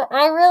this way.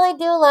 I really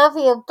do love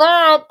you,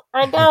 but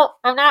I'm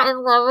not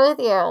in love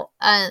with you.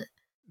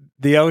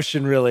 The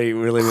ocean really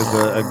was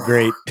a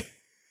great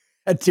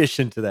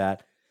addition to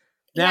that.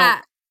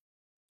 Now,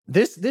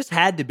 this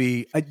had to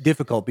be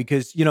difficult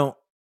because, you know,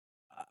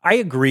 I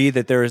agree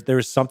that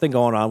there's something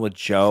going on with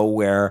Joe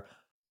where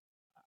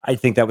I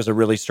think that was a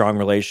really strong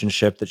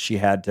relationship that she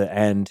had to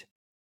end.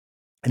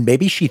 And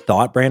maybe she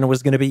thought Brandon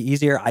was going to be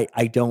easier.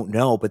 I don't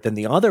know. But then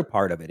the other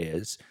part of it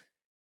is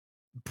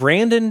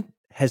Brandon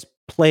has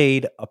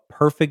played a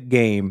perfect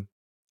game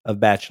of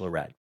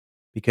Bachelorette,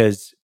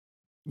 because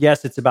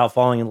yes, it's about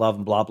falling in love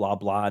and blah, blah,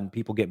 blah. And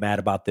people get mad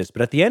about this.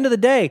 But at the end of the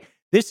day,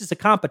 this is a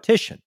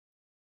competition.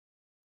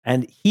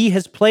 And he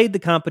has played the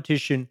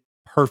competition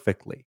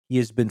perfectly. He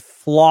has been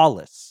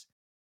flawless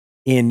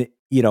in,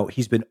 you know,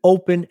 he's been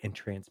open and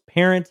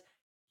transparent.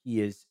 He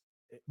has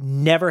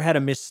never had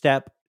a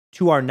misstep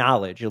to our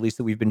knowledge, at least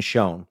that we've been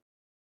shown.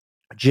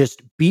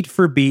 Just beat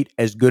for beat,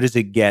 as good as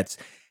it gets.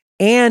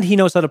 And he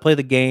knows how to play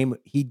the game.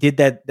 He did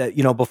that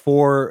you know,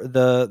 before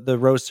the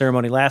rose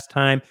ceremony last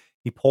time.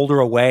 He pulled her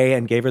away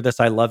and gave her this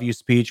 "I love you"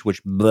 speech,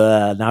 which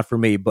not for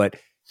me, but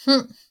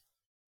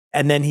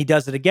and then he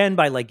does it again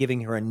by like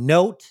giving her a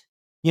note,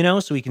 you know,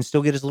 so he can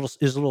still get his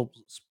little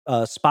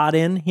spot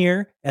in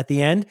here at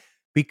the end,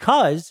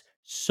 because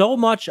so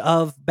much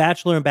of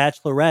Bachelor and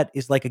Bachelorette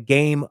is like a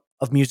game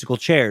of musical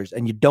chairs,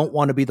 and you don't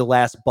want to be the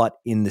last butt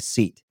in the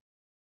seat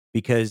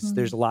because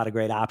there's a lot of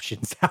great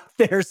options out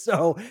there.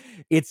 So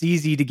it's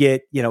easy to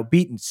get,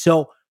 beaten.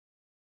 So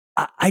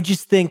I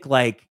just think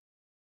like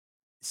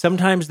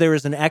sometimes there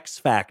is an X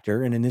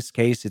factor, and in this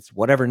case, it's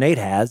whatever Nate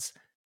has,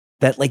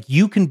 that like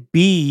you can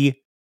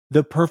be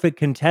the perfect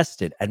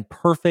contestant, and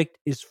perfect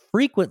is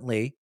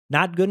frequently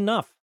not good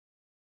enough.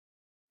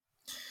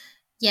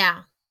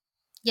 Yeah.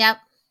 Yep.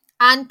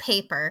 On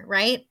paper,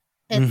 right?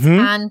 It's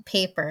on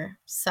paper.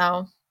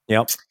 So.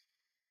 Yep.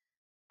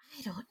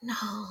 I don't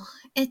know.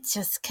 It's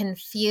just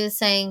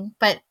confusing.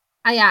 But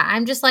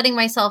I'm just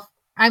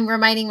I'm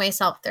reminding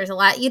myself there's a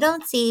lot you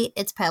don't see.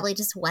 It's probably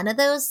just one of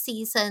those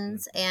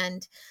seasons.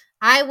 And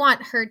I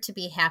want her to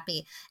be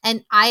happy.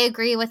 And I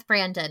agree with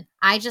Brandon.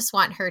 I just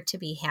want her to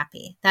be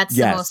happy. That's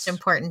the most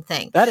important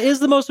thing. That is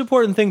the most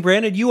important thing,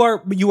 Brandon. You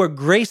are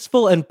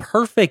graceful and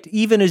perfect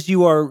even as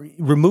you are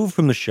removed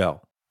from the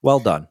show. Well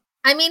done.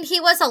 I mean, he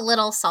was a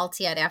little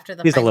salty after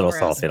the He's final a little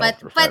rose, salty.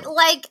 But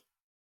like,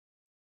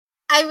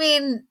 I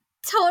mean,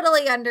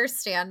 totally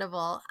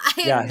understandable.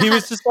 He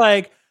was just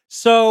like,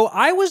 so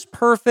I was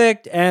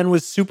perfect and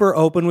was super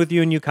open with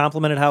you, and you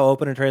complimented how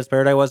open and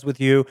transparent I was with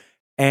you.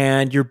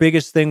 And your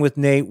biggest thing with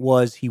Nate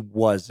was he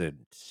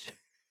wasn't.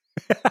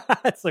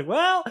 It's like,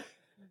 well,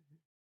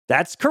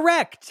 that's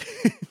correct.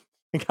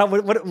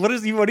 What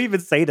does he even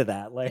say to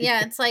that? Like,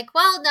 yeah, it's like,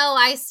 well, no,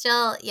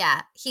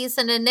 he's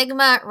an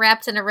enigma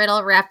wrapped in a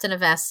riddle, wrapped in a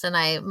vest, and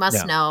I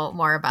must know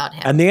more about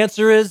him. And the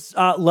answer is,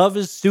 love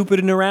is stupid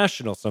and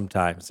irrational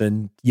sometimes.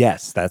 And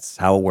yes, that's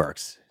how it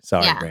works.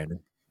 Sorry, Brandon.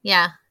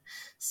 Yeah,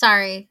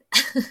 sorry.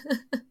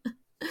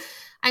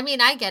 I mean,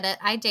 I get it.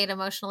 I date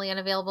emotionally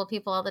unavailable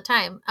people all the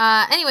time.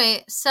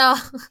 Anyway, so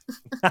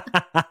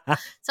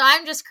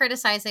I'm just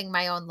criticizing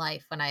my own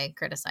life when I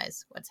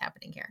criticize what's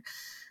happening here.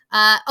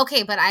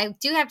 Okay, but I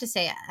do have to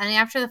say, and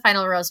after the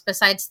final rose,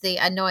 besides the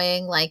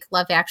annoying like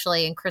Love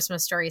Actually and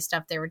Christmas Story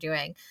stuff they were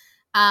doing,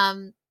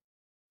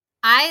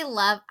 I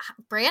love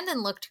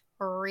Brandon looked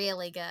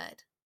really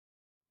good.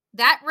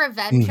 That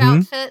revenge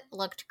outfit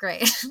looked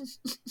great.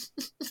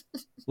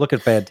 Looking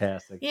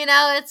fantastic.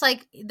 It's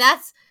like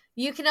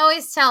you can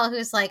always tell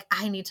who's like,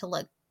 I need to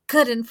look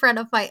good in front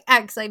of my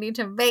ex. I need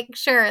to make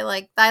sure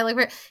like I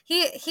look.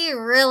 He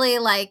really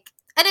like,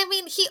 and I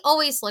mean, he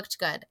always looked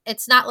good.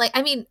 It's not like,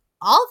 I mean,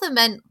 all the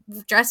men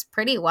dressed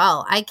pretty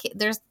well.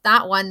 There's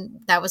not one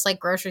that was like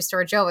Grocery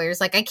Store Joe where he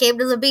was like, I came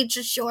to the beach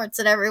in shorts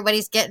and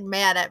everybody's getting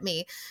mad at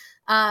me.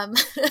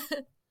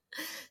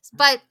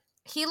 But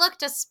he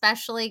looked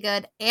especially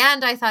good.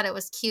 And I thought it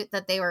was cute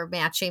that they were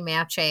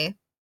matchy.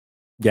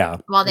 Yeah.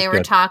 While they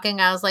were talking,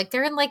 I was like,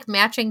 they're in like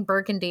matching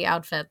burgundy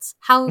outfits.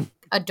 How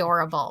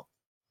adorable.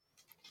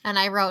 And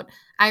I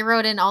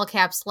wrote in all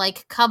caps,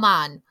 like, come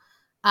on.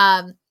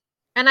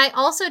 And I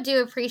also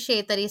do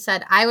appreciate that he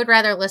said, I would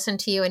rather listen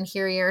to you and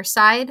hear your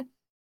side.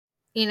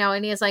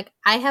 And he's like,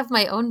 I have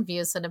my own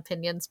views and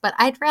opinions, but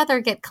I'd rather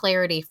get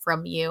clarity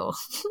from you.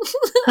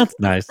 That's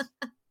nice.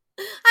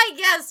 I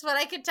guess, but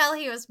I could tell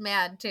he was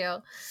mad too.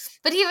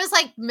 But he was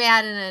like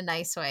mad in a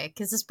nice way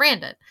because it's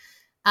Brandon.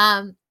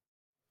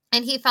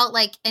 And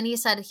he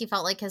said he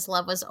felt like his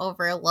love was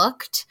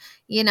overlooked,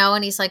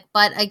 and he's like,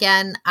 but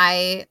again,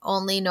 I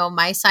only know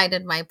my side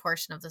and my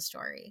portion of the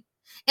story.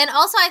 And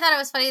also I thought it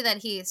was funny that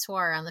he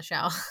swore on the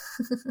show.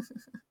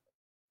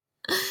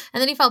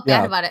 And then he felt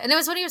bad about it. And it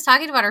was when he was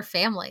talking about her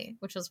family,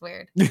 which was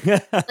weird.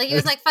 Like he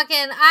was like, fucking,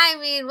 I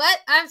mean, what?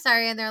 I'm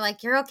sorry. And they're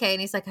like, you're okay.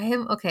 And he's like, I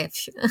am okay.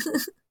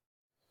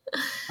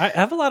 I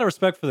have a lot of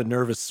respect for the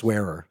nervous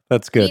swearer.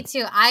 That's good. Me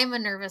too. I'm a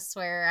nervous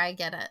swearer. I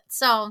get it.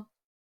 So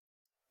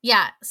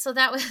yeah, so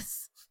that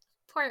was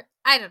poor.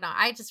 I don't know.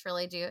 I just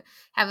really do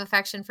have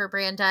affection for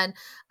Brandon.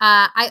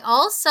 I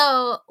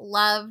also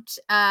loved,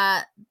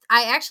 I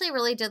actually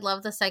really did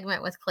love the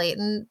segment with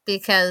Clayton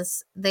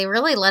because they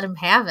really let him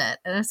have it.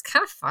 And it's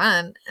kind of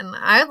fun. And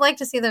I would like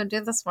to see them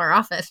do this more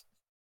often.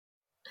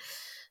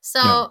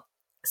 So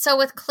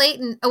with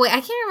Clayton, oh wait,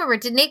 I can't remember.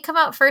 Did Nate come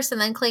out first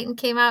and then Clayton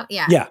came out?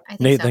 Yeah. I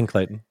think Nate, so. Then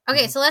Clayton.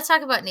 Okay, so let's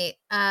talk about Nate.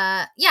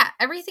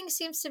 Everything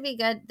seems to be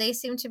good. They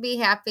seem to be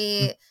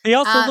happy. They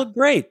also look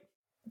great.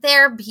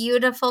 They're a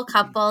beautiful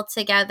couple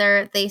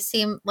together. They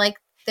seem like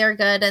they're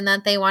good and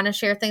that they want to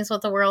share things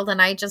with the world.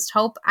 And I just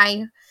hope,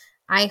 I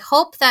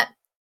hope that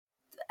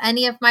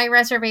any of my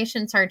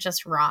reservations are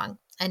just wrong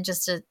and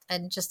just a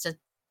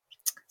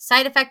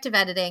side effect of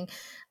editing.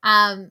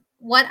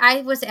 What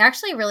I was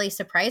actually really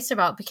surprised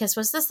about, because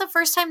was this the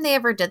first time they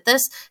ever did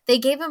this? They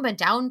gave him a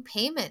down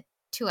payment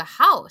to a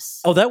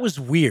house. Oh, that was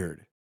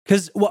weird.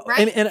 Because,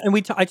 right?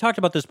 and I talked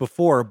about this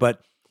before,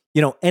 but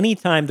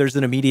anytime there's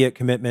an immediate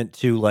commitment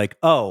to like,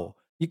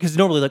 because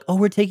normally like,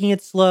 we're taking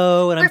it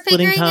slow and I'm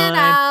splitting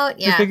time.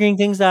 We're figuring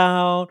things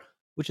out,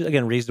 which is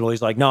again reasonable.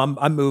 He's like, no,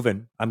 I'm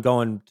moving. I'm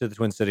going to the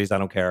Twin Cities. I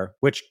don't care.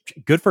 Which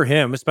good for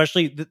him,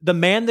 especially the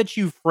man that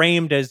you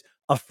framed as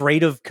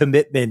afraid of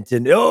commitment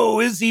and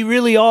is he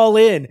really all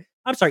in?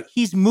 I'm sorry,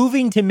 he's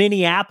moving to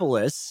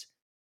Minneapolis.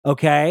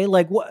 Okay,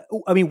 like what?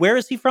 I mean, where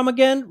is he from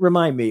again?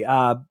 Remind me.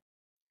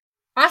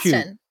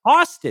 Austin,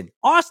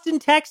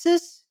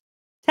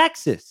 Texas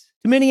to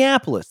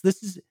Minneapolis.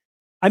 This is,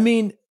 I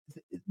mean,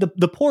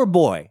 the poor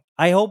boy.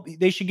 I hope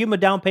they should give him a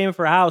down payment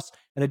for a house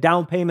and a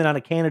down payment on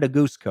a Canada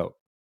Goose coat.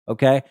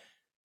 Okay.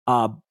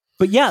 But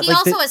yeah, he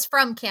also is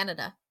from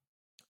Canada.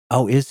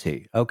 Oh, is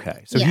he?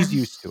 Okay. So he's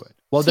used to it.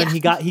 Well, then he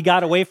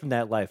got away from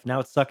that life. Now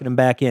it's sucking him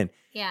back in.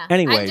 Yeah.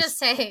 Anyways, I'm just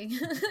saying.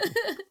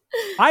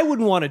 I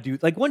wouldn't want to do,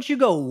 like, once you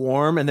go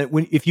warm and then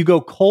if you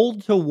go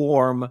cold to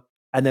warm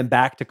and then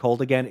back to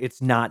cold again,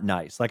 it's not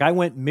nice. Like, I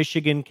went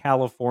Michigan,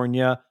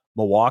 California,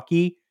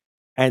 Milwaukee,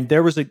 and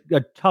there was a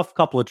tough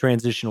couple of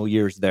transitional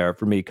years there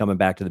for me coming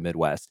back to the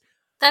Midwest.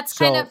 That's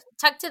kind of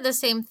tucked to the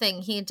same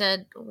thing. He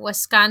did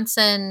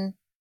Wisconsin,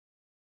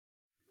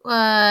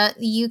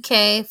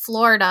 UK,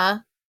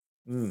 Florida,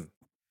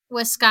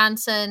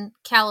 Wisconsin,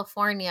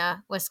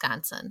 California,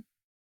 Wisconsin.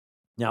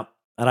 Yep.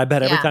 And I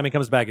bet every time he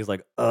comes back, he's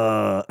like,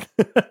 Well,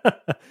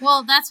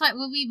 that's why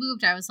when we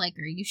moved, I was like,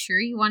 are you sure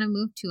you want to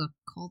move to a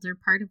colder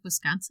part of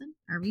Wisconsin?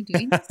 Are we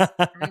doing this?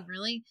 Are we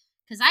really?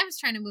 Because I was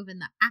trying to move in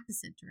the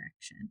opposite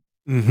direction.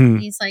 Mm-hmm.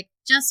 He's like,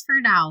 just for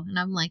now. And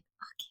I'm like,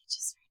 okay,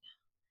 just for now.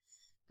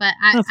 But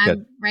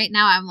I'm right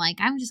now, I'm like,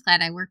 I'm just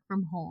glad I work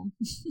from home.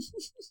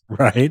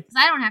 Right. Because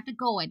I don't have to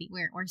go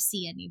anywhere or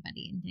see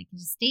anybody. And I can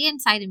just stay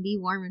inside and be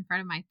warm in front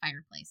of my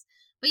fireplace.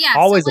 But yeah,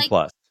 always a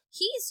plus.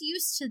 He's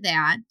used to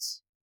that.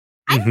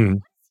 Mm-hmm.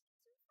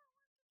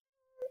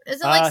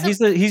 Is it like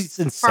he's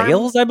in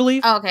sales, I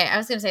believe. Oh, okay, I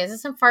was gonna say, is it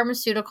some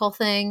pharmaceutical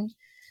thing?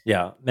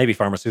 Yeah, maybe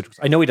pharmaceuticals.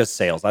 I know he does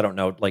sales. I don't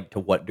know, like,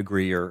 to what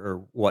degree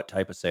or what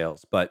type of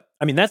sales, but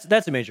I mean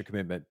that's a major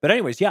commitment. But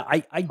anyways, yeah,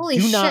 I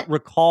do not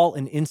recall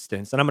an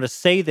instance, and I'm going to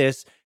say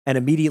this and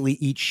immediately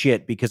eat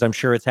shit because I'm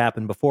sure it's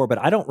happened before, but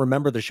I don't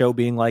remember the show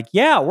being like,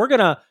 yeah, we're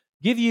gonna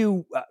give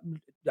you,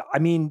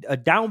 a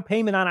down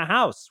payment on a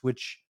house,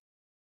 which.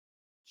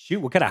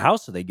 Shoot, what kind of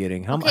house are they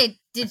getting? How much?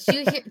 Did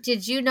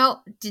you know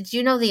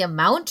the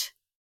amount?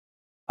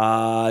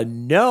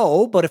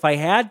 No, but if I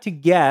had to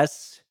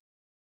guess,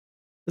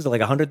 is it like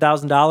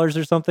 $100,000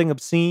 or something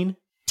obscene?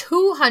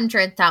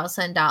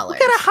 $200,000. What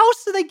kind of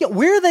house do they get?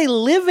 Where are they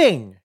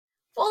living?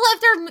 Well,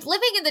 if they're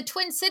living in the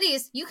Twin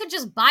Cities, you could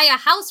just buy a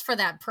house for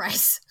that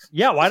price.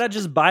 Yeah, why not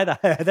just buy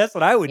that's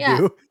what I would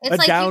do.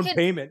 It's a down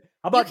payment.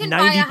 How about 90%? You can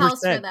buy a house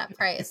for that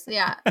price,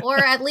 yeah. Or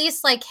at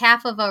least like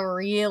half of a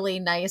really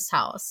nice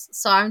house.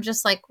 So I'm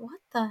just like, what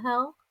the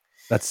hell?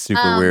 That's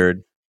super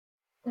weird.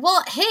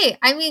 Well, hey,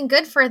 I mean,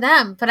 good for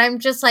them. But I'm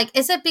just like,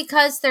 is it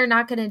because they're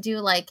not going to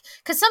do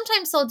because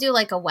sometimes they'll do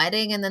like a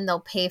wedding and then they'll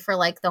pay for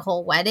like the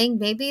whole wedding.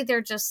 Maybe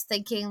they're just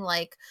thinking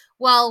like,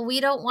 well, we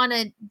don't want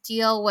to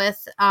deal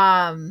with,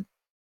 like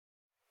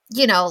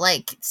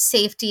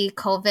safety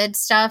COVID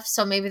stuff.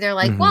 So maybe they're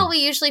like, well, we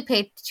usually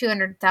pay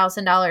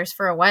 $200,000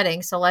 for a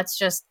wedding. So let's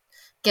just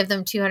give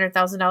them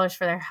 $200,000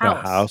 for their house.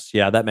 A house.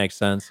 Yeah, that makes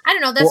sense. I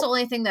don't know. That's the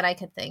only thing that I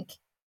could think.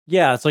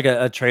 Yeah, it's like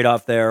a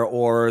trade-off there,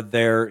 or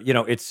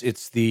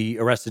it's the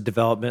Arrested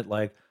Development,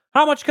 like,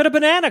 how much could a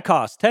banana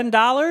cost?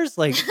 $10?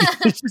 Like,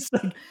 it's just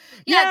like,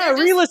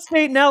 real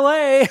estate in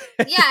LA.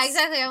 Yeah,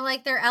 exactly. I'm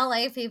like, they're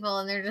LA people,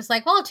 and they're just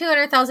like, well,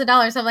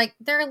 $200,000. I'm like,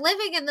 they're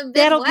living in the Midwest.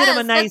 That'll get them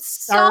a nice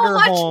starter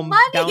home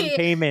down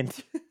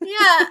payment.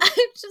 Yeah,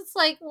 I'm just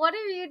like, what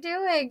are you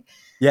doing?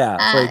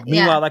 Yeah,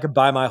 meanwhile, I could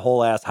buy my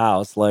whole ass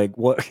house. Like,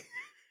 what?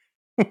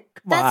 That's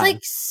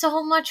like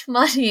so much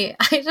money.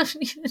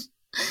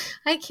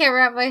 I can't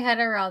wrap my head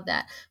around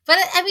that. But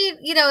I mean,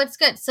 it's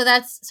good. So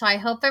I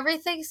hope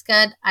everything's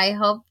good. I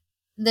hope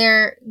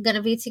they're going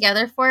to be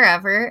together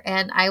forever.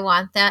 And I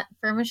want that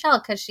for Michelle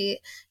because she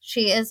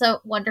is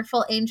a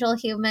wonderful angel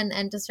human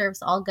and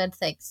deserves all good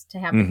things to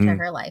happen to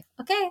her life.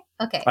 Okay.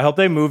 I hope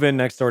they move in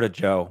next door to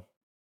Joe.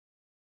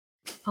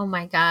 Oh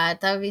my God.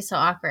 That would be so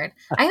awkward.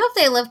 I hope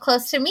they live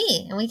close to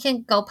me and we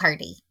can go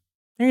party.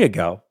 There you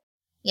go.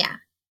 Yeah.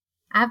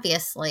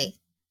 Obviously,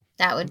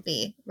 that would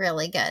be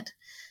really good.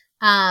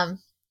 I'm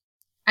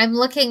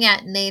looking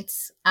at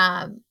Nate's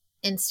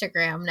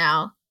Instagram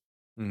now.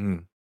 Mm-hmm.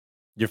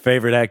 Your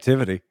favorite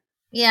activity?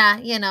 Yeah,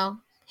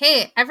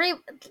 Hey,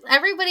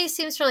 everybody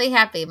seems really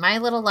happy. My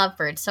little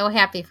lovebird, so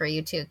happy for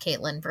you too.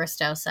 Caitlin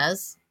Bristow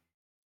says,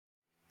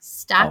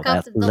 "Stock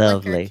up the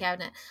liquor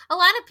cabinet." A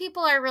lot of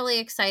people are really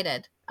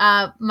excited.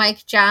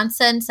 Mike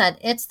Johnson said,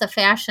 "It's the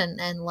fashion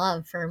and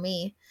love for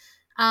me."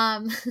 I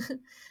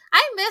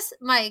miss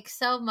Mike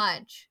so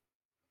much.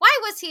 Why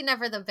was he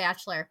never the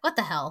Bachelor? What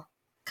the hell?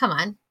 Come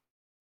on.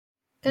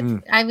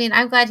 Good. I mean,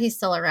 I'm glad he's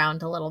still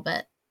around a little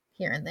bit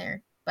here and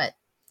there. But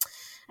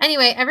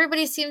anyway,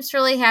 everybody seems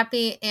really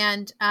happy.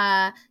 And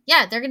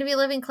they're going to be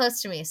living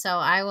close to me. So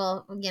I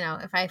will,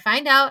 if I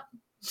find out.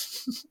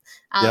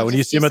 When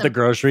you see him at the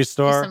grocery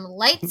store. Some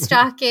light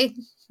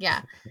stalking.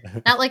 Yeah.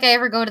 Not like I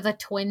ever go to the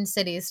Twin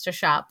Cities to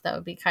shop. That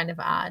would be kind of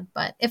odd.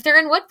 But if they're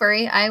in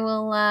Woodbury, I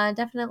will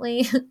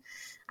definitely.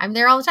 I'm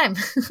there all the time.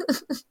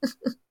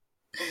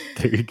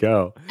 There you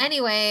go.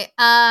 Anyway,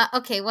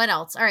 okay, what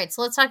else? All right,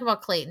 so let's talk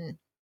about Clayton.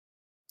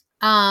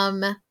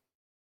 I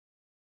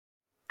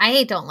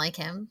don't like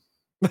him.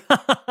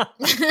 I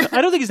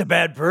don't think he's a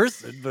bad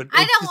person, but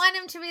I don't want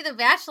him to be the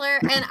Bachelor.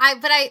 And I'm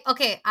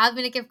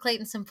going to give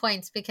Clayton some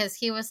points because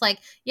he was like,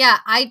 yeah,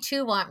 I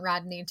too want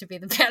Rodney to be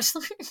the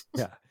Bachelor.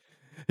 Yeah.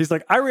 He's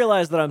like, I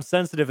realize that I'm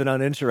sensitive and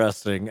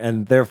uninteresting,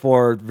 and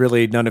therefore,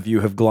 really, none of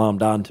you have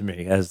glommed onto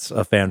me as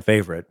a fan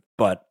favorite.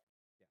 But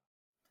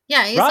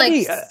yeah, he's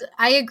Rodney, like,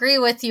 I agree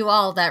with you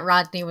all that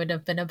Rodney would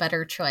have been a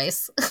better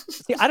choice.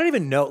 See, I don't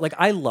even know. Like,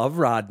 I love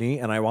Rodney,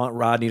 and I want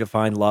Rodney to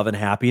find love and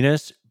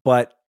happiness,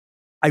 but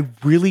I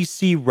really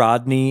see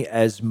Rodney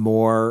as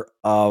more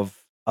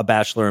of a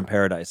Bachelor in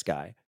Paradise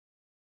guy.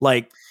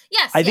 Like,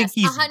 yes, I think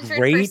he's 100%.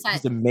 Great.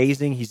 He's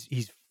amazing.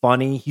 He's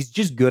funny. He's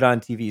just good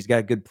on TV. He's got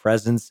a good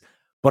presence.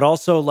 But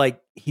also,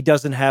 like, he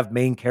doesn't have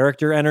main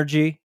character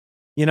energy,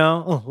 you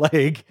know?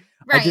 Like,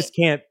 right. I just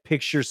can't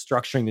picture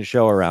structuring the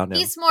show around him.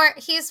 He's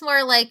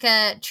more like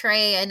a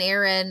Trey, an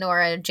Aaron,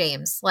 or a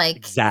James. Like,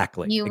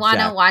 exactly. You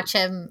want to watch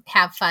him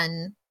have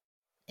fun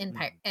in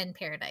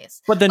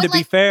Paradise. But then to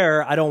be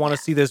fair, I don't want to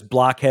see this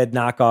blockhead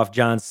knockoff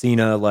John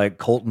Cena, like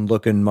Colton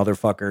looking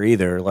motherfucker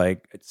either.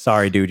 Like,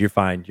 sorry, dude, you're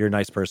fine. You're a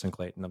nice person,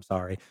 Clayton. I'm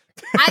sorry.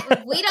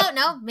 We don't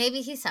know. Maybe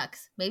he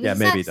sucks. Maybe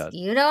he does.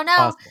 You don't know.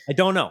 Possible. I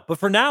don't know. But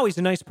for now, he's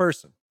a nice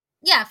person.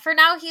 Yeah, for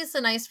now he's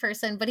a nice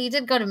person, but he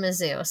did go to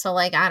Mizzou. So,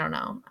 like, I don't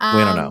know. We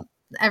don't know.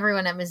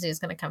 Everyone at Mizzou is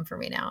going to come for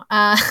me now.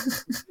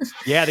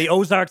 Yeah, the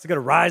Ozarks are going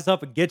to rise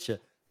up and get you.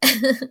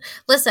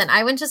 Listen,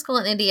 I went to school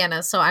in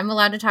Indiana, so I'm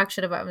allowed to talk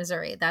shit about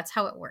Missouri. That's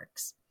how it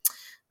works.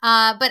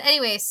 But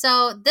anyway,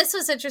 so this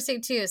was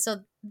interesting too.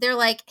 So they're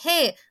like,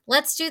 hey,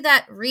 let's do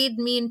that read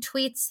mean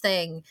tweets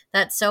thing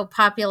that's so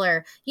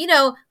popular, you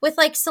know, with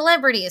like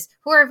celebrities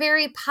who are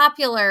very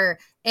popular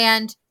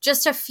and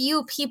just a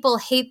few people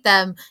hate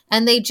them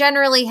and they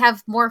generally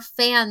have more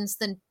fans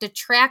than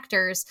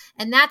detractors.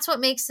 And that's what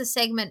makes the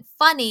segment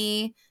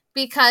funny,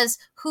 because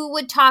who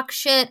would talk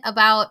shit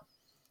about,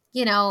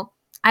 you know,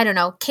 I don't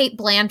know, Cate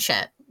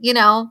Blanchett, you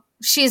know,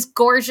 she's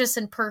gorgeous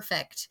and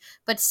perfect,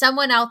 but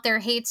someone out there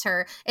hates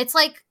her. It's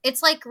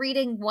like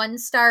reading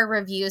 1-star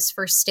reviews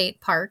for state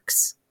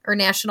parks or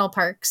national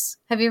parks.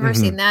 Have you ever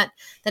seen that?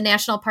 The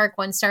national park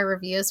 1-star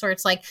reviews where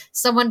it's like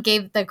someone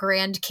gave the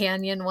Grand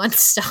Canyon 1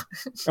 star.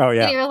 Oh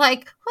yeah. And you're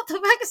like, what the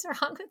fuck is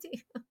wrong with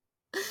you?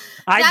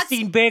 I've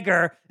seen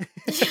bigger.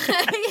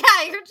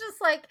 Yeah, you're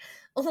just like,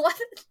 what?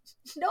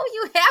 No,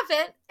 you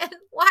haven't. And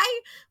why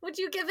would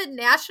you give a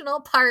national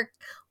park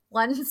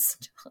 1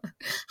 star?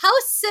 How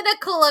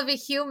cynical of a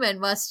human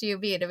must you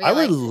be to be I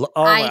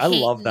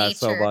love that nature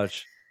so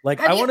much. Like,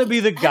 I want to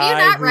be the guy. Have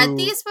you not read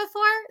these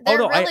before?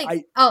 They're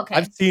okay.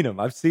 I've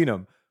seen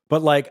them.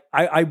 But like,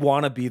 I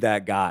want to be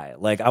that guy.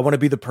 Like, I want to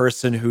be the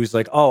person who's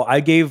like, oh, I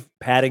gave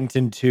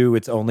Paddington 2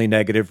 its only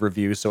negative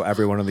review, so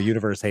everyone in the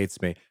universe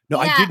hates me. No,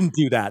 I didn't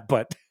do that,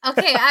 but.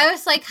 Okay, I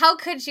was like, how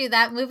could you?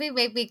 That movie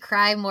made me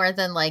cry more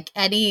than like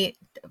any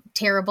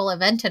terrible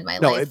event in my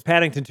life. No,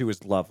 Paddington 2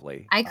 is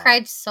lovely. I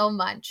cried so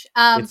much.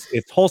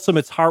 It's wholesome,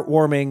 it's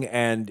heartwarming,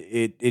 and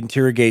it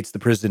interrogates the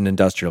prison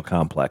industrial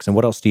complex. And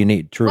what else do you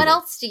need? Truly. What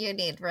else do you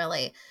need,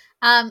 really?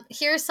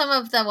 Here's some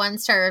of the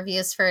 1-star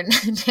reviews for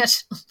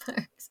national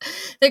parks.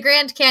 The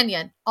Grand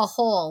Canyon, a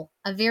hole,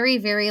 a very,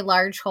 very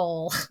large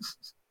hole.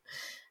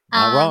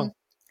 Not wrong.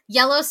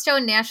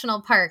 Yellowstone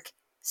National Park,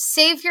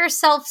 save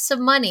yourself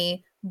some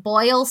money,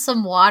 boil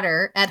some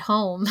water at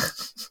home.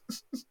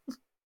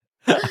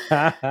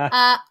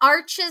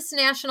 Arches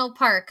National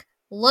Park,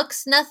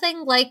 looks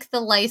nothing like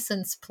the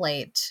license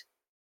plate.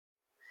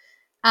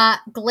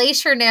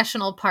 Glacier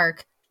National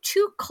Park,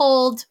 too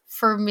cold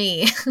for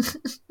me.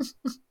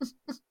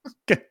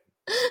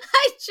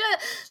 I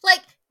just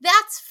like,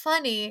 that's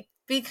funny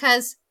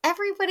because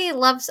everybody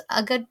loves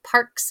a good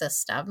park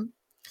system.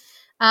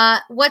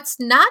 What's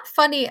not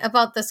funny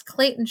about this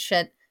Clayton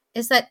shit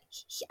is that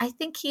I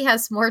think he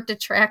has more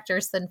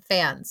detractors than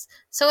fans.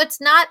 So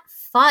it's not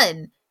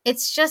fun.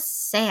 It's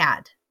just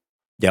sad.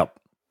 Yep.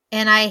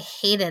 And I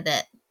hated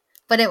it,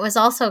 but it was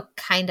also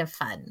kind of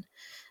fun.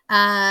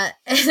 But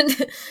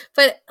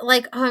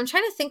like, I'm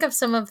trying to think of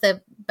some of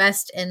the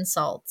best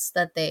insults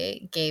that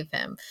they gave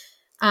him.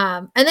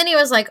 And then he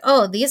was like,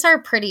 oh, these are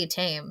pretty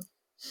tame.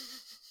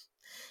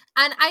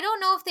 And I don't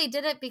know if they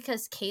did it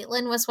because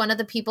Caitlyn was one of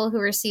the people who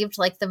received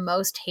like the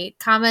most hate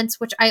comments,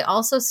 which I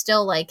also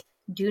still like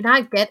do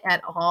not get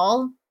at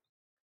all.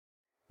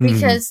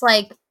 Because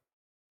like,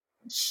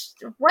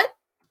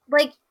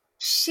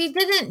 she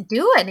didn't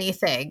do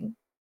anything,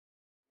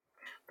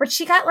 but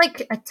she got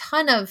like a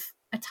ton of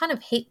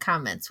hate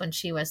comments when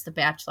she was the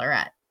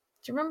Bachelorette.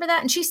 Do you remember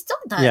that? And she still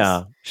does.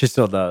 Yeah, she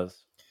still does.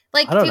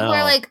 Like, people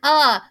are like,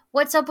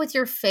 what's up with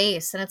your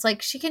face? And it's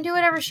like, she can do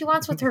whatever she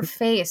wants with her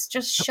face.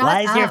 Just shut up.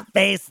 Why does your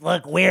face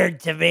look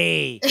weird to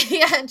me?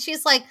 Yeah, and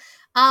she's like,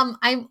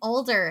 I'm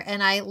older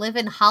and I live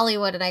in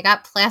Hollywood and I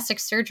got plastic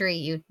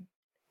surgery,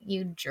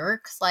 you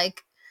jerks.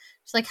 Like,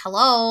 she's like,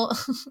 hello.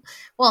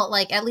 Well,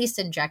 like, at least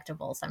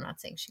injectables. I'm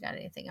not saying she got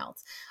anything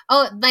else.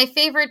 Oh, my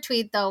favorite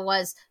tweet, though,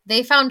 was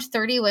they found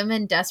 30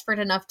 women desperate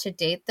enough to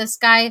date this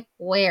guy.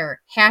 Where?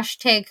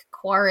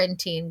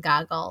 #quarantine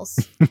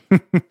goggles.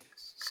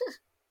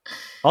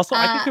 Also,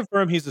 I can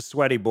confirm he's a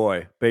sweaty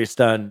boy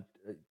based on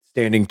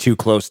standing too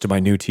close to my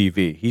new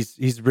TV.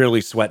 He's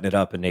really sweating it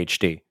up in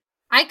HD.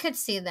 I could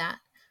see that.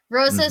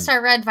 Roses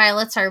are red,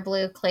 violets are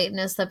blue. Clayton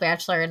is the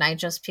bachelor, and I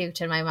just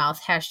puked in my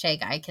mouth.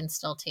 Hashtag I can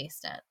still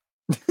taste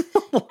it.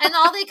 And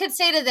all they could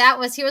say to that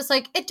was, he was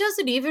like, it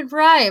doesn't even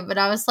rhyme. But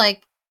I was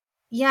like,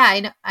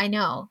 yeah, I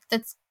know.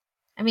 That's,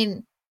 I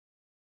mean,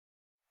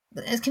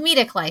 it's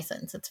comedic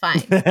license. It's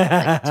fine.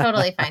 Like,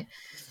 totally fine.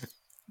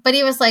 But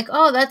he was like,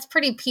 oh, that's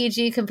pretty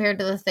PG compared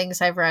to the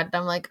things I've read. And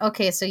I'm like,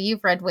 okay, so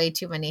you've read way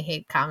too many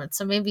hate comments.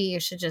 So maybe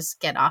you should just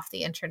get off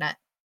the internet.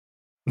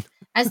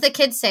 As the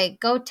kids say,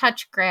 go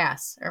touch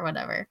grass or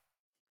whatever.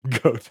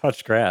 Go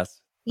touch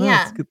grass.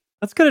 Yeah.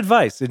 That's good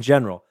advice in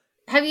general.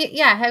 Have you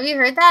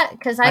heard that?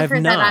 Because I've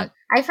heard that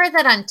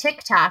on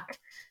TikTok,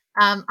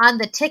 on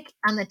the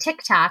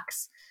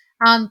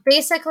TikToks.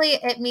 Basically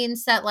it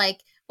means that,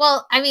 like,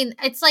 well, I mean,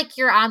 it's like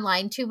you're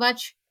online too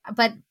much,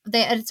 but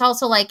it's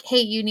also like,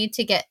 hey, you need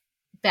to get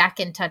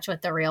back in touch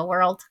with the real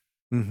world.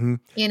 Mm-hmm.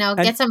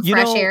 Get some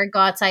fresh air, go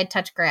outside,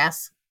 touch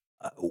grass.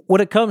 When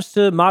it comes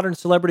to modern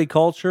celebrity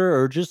culture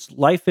or just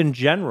life in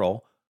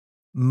general,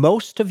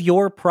 most of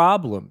your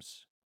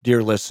problems,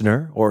 dear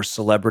listener or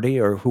celebrity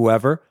or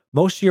whoever,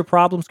 most of your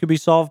problems could be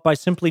solved by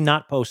simply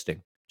not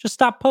posting. Just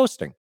stop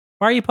posting.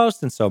 Why are you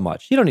posting so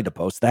much? You don't need to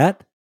post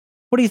that.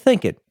 What are you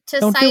thinking?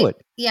 Don't do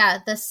it. Yeah,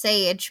 the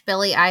sage,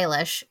 Billie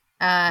Eilish,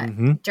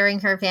 during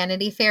her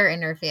Vanity Fair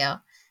interview,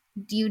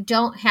 you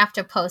don't have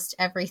to post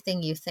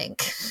everything you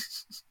think.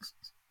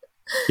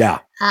 Yeah.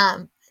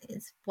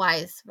 It's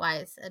wise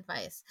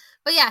advice.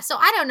 But yeah, so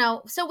I don't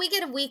know. So we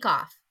get a week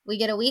off.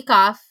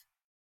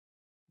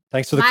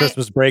 Thanks for the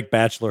Christmas break,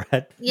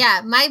 Bachelorette.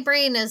 Yeah, my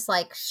brain is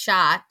like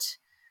shot.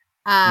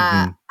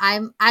 I'm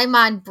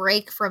on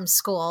break from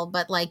school,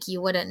 but like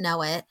you wouldn't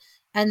know it.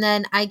 And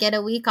then I get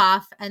a week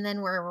off, and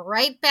then we're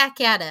right back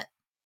at it.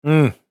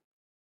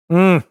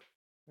 They're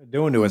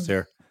doing to us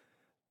here.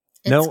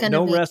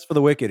 No rest for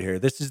the wicked here.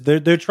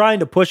 They're trying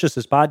to push us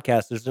as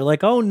podcasters. They're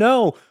like, oh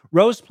no,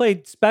 Rose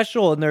played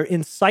special and their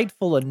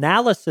insightful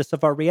analysis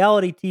of our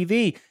reality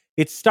TV.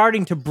 It's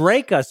starting to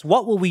break us.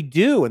 What will we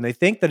do? And they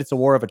think that it's a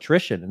war of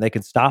attrition and they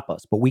can stop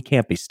us, but we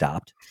can't be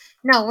stopped.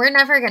 No, we're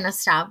never going to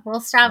stop. We'll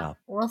stop. No.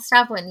 We'll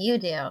stop when you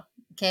do.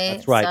 Okay.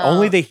 That's right. So,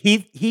 only the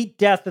heat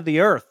death of the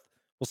earth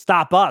will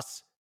stop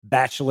us,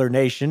 Bachelor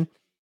Nation.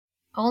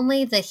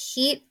 Only the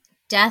heat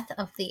death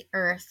of the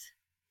earth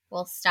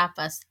will stop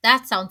us.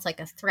 That sounds like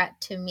a threat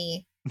to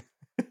me.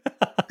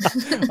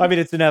 I mean,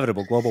 it's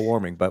inevitable, global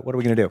warming, but what are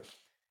we going to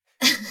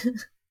do?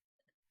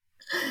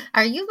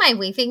 Are you my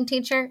weaving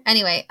teacher?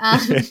 Anyway,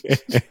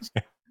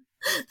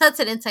 that's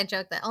an inside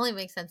joke that only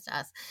makes sense to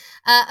us.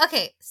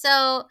 Okay,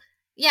 so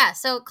yeah,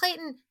 so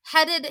Clayton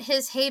headed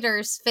his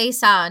haters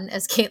face on,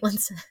 as Caitlin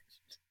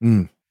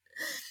said,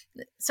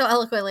 so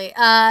eloquently,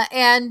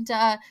 and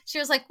she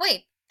was like,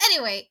 "Wait,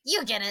 anyway,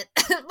 you get it.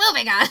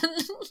 Moving on."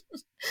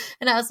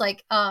 And I was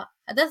like,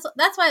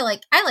 that's why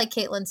I like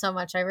Caitlin so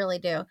much. I really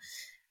do.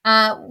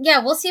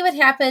 Yeah, we'll see what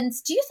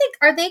happens. Do you think,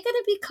 are they going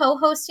to be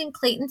co-hosting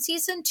Clayton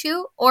season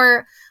 2,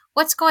 or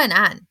what's going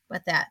on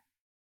with that?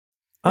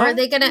 Or are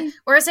they going to,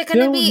 or is it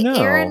going to be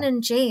Aaron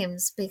and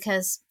James?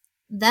 Because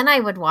then I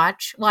would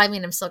watch. Well, I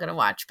mean, I'm still going to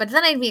watch, but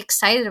then I'd be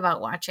excited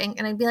about watching,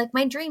 and I'd be like,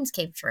 my dreams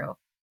came true.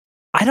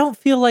 I don't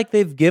feel like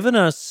they've given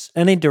us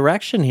any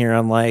direction here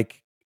on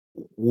like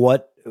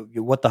what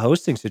the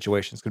hosting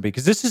situation is going to be,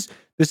 because this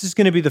is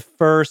going to be the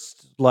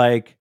first,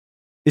 like,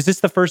 is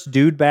this the first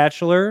dude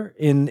bachelor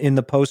in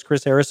the post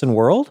Chris Harrison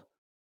world?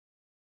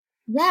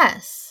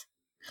 Yes.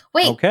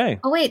 Wait. Okay.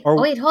 Wait,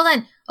 hold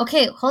on.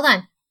 Okay, hold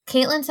on.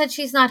 Caitlin said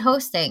she's not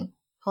hosting.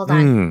 Hold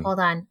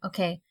on.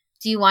 Okay.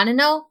 Do you want to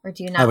know, or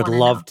do you not? I would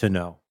love to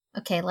know.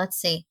 Okay, let's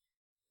see.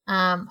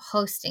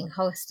 Hosting.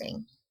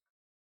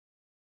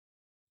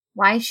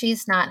 Why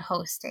she's not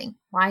hosting?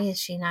 Why is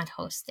she not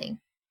hosting?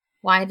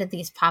 Why did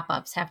these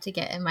pop-ups have to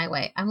get in my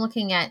way? I'm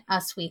looking at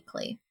Us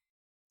Weekly.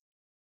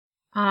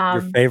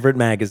 Your favorite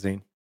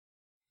magazine.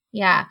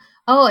 Yeah.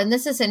 Oh, and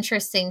this is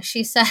interesting.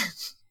 She said,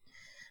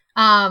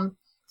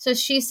 so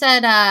she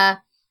said,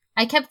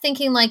 I kept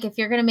thinking, like, if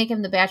you're going to make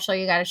him the bachelor,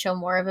 you got to show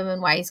more of him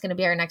and why he's going to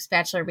be our next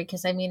bachelor.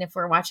 Because, I mean, if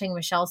we're watching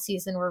Michelle's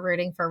season, we're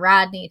rooting for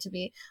Rodney to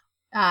be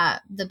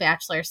the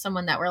bachelor,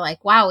 someone that we're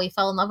like, wow, we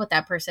fell in love with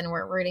that person, and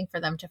we're rooting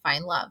for them to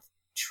find love.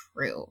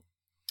 True.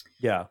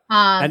 Yeah.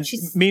 And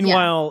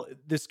meanwhile,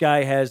 this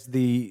guy has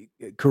the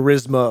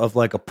charisma of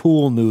like a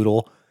pool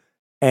noodle,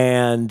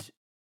 and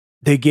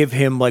they give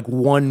him like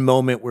one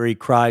moment where he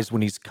cries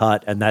when he's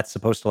cut, and that's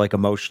supposed to like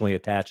emotionally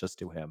attach us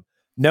to him.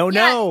 No,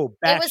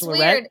 Bachelorette. It was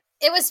weird.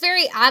 It was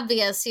very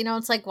obvious,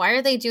 it's like, why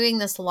are they doing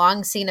this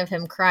long scene of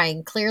him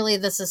crying? Clearly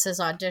this is his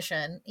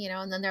audition,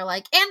 and then they're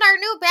like, and our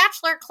new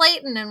bachelor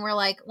Clayton, and we're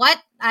like, what?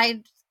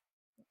 I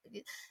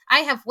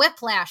have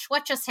whiplash.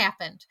 What just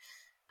happened?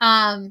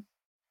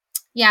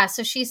 Yeah,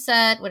 so she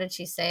said, what did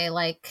she say?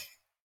 Like,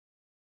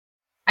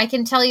 I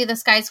can tell you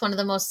this guy's one of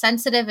the most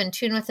sensitive, in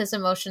tune with his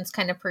emotions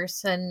kind of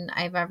person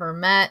I've ever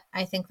met.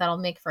 I think that'll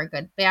make for a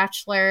good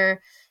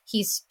bachelor.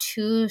 He's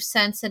too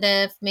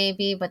sensitive,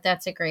 maybe, but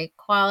that's a great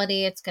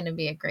quality. It's going to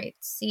be a great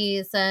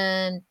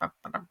season.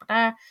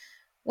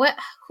 What?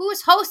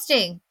 Who's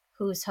hosting?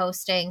 Who's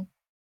hosting?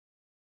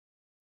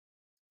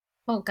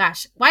 Oh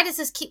gosh, why does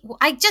this keep?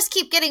 I just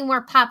keep getting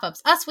more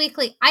pop-ups. Us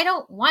Weekly, I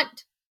don't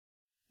want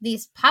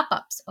these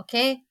pop-ups,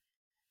 okay?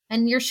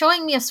 And you're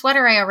showing me a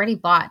sweater I already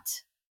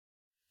bought.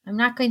 I'm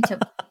not going to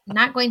buy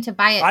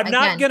it. I'm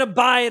not going to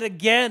buy it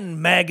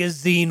again.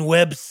 Magazine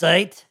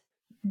website.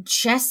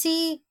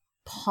 Jesse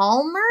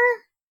Palmer.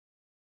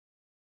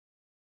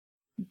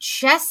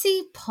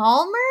 Jesse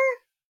Palmer.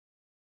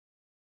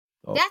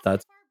 Oh, that's how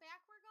far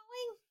back we're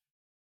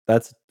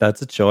going.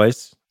 That's a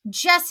choice.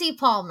 Jesse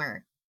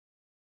Palmer.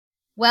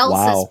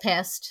 Wells is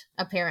pissed,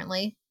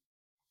 apparently.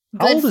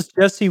 How old is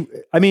Jesse?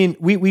 I mean,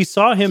 we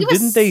saw him,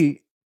 didn't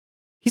they?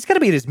 He's got to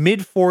be in his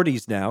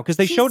mid-40s now, because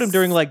they showed him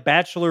during like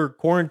Bachelor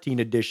Quarantine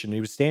Edition.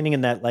 He was standing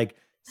in that like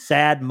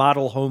sad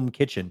model home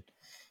kitchen.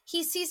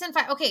 He's season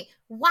 5. Okay,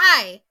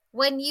 why?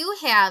 When you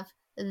have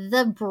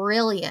the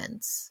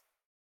brilliance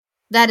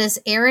that is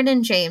Aaron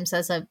and James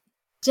as a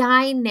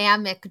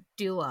dynamic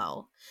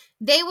duo,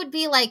 they would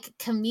be like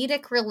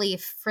comedic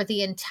relief for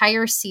the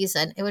entire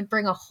season. It would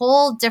bring a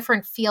whole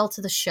different feel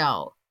to the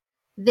show.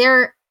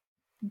 They're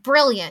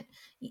brilliant.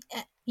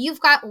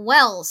 You've got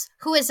Wells,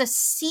 who is a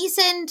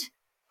seasoned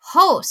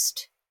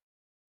host.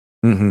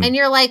 Mm-hmm. And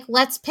you're like,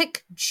 let's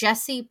pick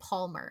Jesse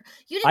Palmer.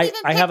 You didn't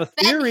even pick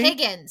Ben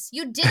Higgins.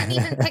 You didn't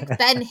even pick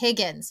Ben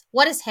Higgins.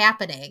 What is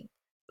happening?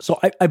 So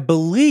I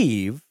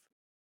believe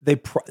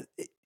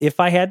if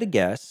I had to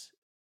guess,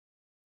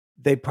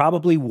 they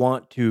probably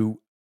want to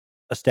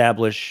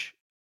establish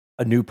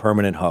a new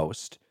permanent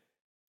host.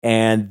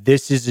 And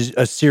this is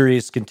a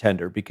serious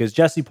contender, because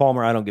Jesse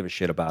Palmer, I don't give a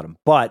shit about him,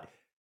 but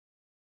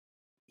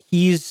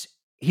he's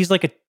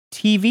like a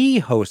TV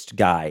host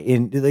guy.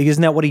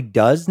 Isn't that what he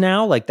does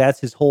now? Like, that's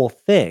his whole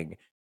thing.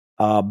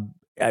 In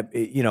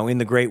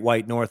the Great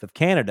White North of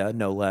Canada,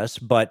 no less.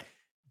 But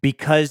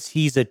because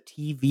he's a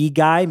TV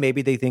guy,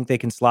 maybe they think they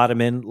can slot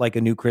him in like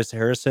a new Chris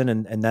Harrison,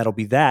 and that'll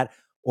be that.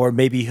 Or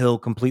maybe he'll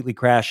completely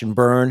crash and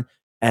burn,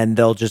 and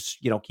they'll just,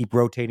 keep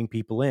rotating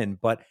people in.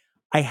 But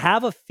I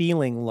have a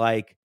feeling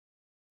like,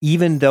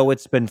 even though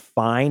it's been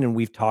fine, and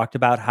we've talked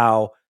about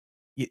how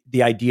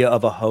the idea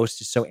of a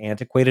host is so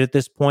antiquated at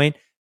this point,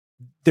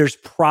 there's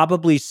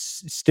probably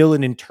still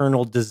an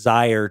internal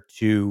desire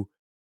to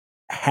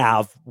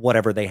have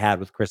whatever they had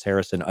with Chris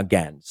Harrison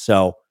again.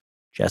 So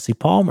Jesse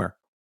Palmer.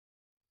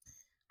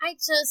 I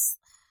just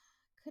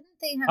couldn't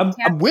they have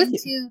tapped I'm with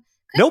into you.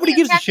 Nobody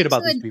gives a shit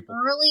about these people.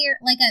 Earlier,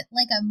 like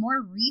a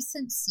more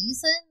recent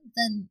season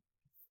than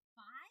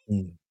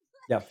 5.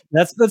 Yeah,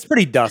 that's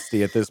pretty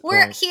dusty at this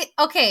point.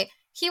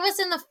 He was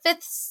in the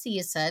 5th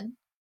season,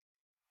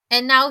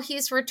 and now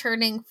he's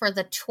returning for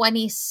the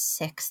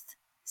 26th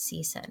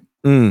season.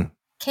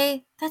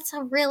 Okay, that's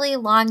a really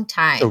long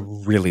time. A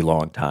really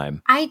long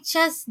time. I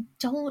just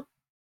don't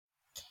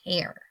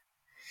care.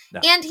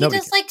 No, and he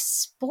does like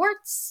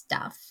sports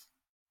stuff.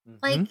 Mm-hmm.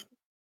 Like,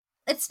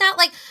 it's not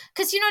like,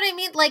 because you know what I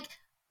mean? Like,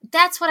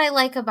 that's what I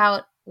like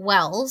about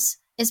Wells,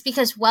 is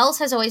because Wells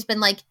has always been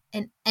like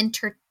an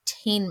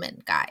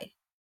entertainment guy.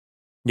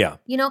 Yeah.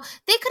 They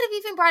could have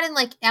even brought in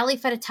like Ali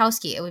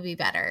Fedotowsky. It would be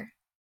better.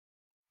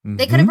 Mm-hmm.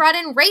 They could have brought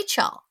in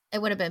Rachel.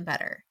 It would have been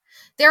better.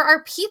 There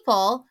are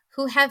people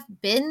who have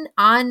been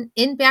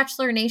in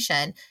Bachelor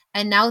Nation,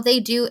 and now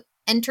they do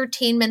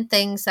entertainment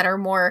things that are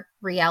more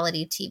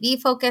reality TV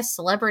focused,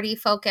 celebrity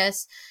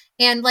focused.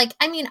 And like,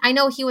 I mean, I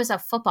know he was a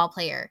football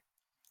player,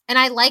 and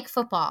I like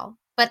football,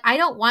 but I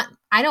don't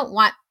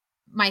want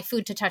my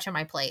food to touch on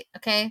my plate.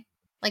 Okay.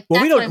 Like,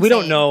 well, we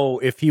don't know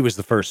if he was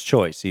the first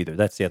choice either.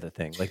 That's the other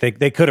thing. Like,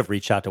 they could have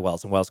reached out to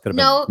Wells, and Wells could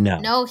have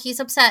been no,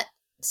 he's upset.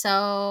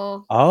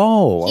 So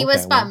he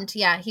was bummed.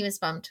 Yeah, he was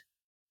bummed.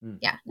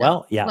 Yeah. No.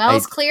 Well, yeah.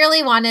 Wells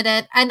clearly wanted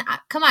it, and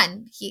come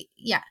on,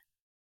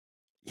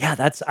 Yeah,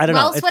 that's, I don't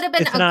know. Wells would have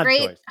been a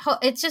great.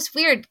 It's just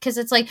weird, because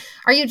it's like,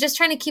 are you just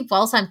trying to keep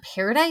Wells on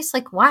Paradise?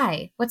 Like,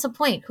 why? What's the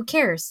point? Who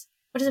cares?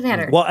 What does it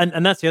matter? Well,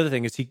 and that's the other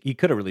thing, is he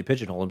could have really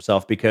pigeonholed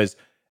himself, because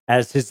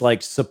as his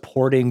like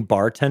supporting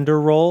bartender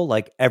role,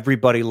 like,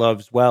 everybody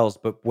loves Wells,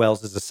 but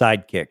Wells is a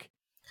sidekick.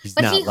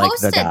 But he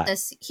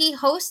hosted He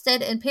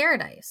hosted in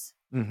Paradise.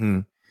 Mm-hmm.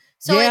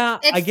 So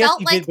it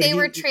felt like they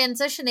were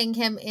transitioning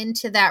him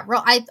into that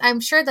role. I'm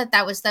sure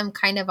that was them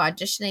kind of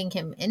auditioning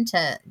him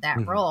into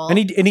that role. And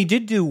he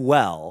did do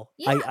well.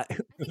 Yeah, I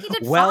think he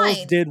did Wells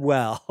fine. did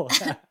well.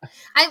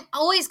 I'm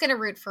always going to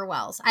root for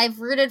Wells. I've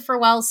rooted for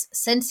Wells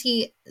since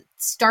he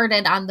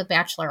started on The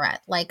Bachelorette.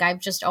 Like, I've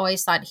just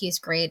always thought he's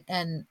great,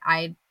 and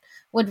I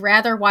would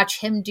rather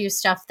watch him do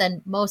stuff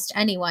than most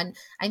anyone.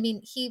 I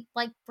mean, he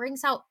like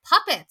brings out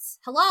puppets.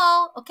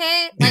 Hello,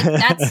 okay? Like,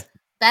 that's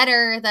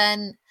better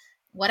than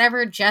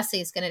whatever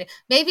Jesse's going to do.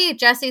 Maybe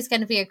Jesse's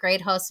going to be a great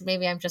host.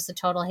 Maybe I'm just a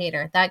total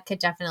hater. That could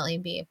definitely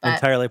be. But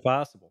entirely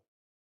possible.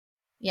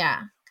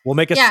 Yeah. We'll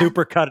make a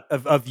super cut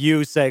of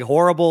you saying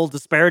horrible,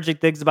 disparaging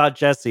things about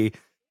Jesse.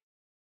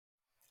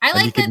 I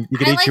like that you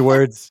can eat your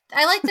words.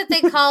 I like that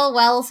they call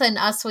Wells and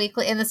Us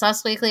Weekly in this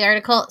Us Weekly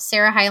article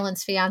Sarah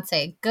Hyland's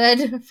fiance.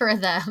 Good for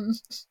them.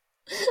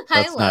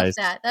 I love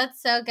that.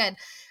 That's so good.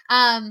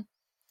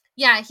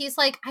 Yeah, he's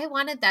like, I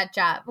wanted that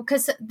job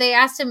because they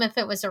asked him if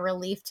it was a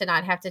relief to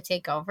not have to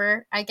take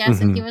over, I guess.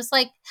 Mm-hmm. And he was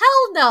like,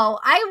 hell no,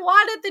 I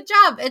wanted the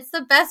job. It's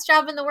the best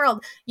job in the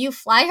world. You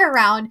fly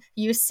around,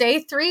 you say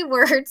 3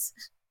 words,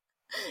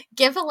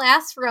 give a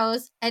last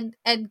rose, and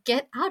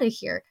get out of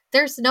here.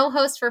 There's no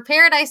host for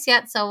Paradise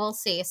yet, so we'll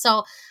see.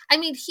 So, I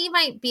mean, he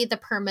might be the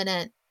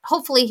permanent,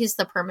 hopefully he's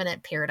the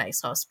permanent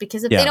Paradise host,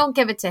 because if they don't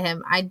give it to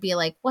him, I'd be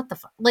like, what the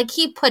fuck? Like,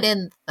 he put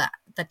in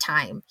the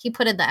time. He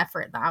put in the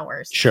effort, the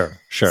hours. Sure.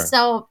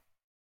 So,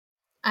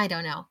 I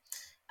don't know.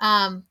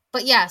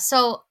 But yeah,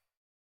 so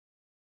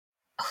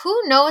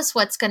who knows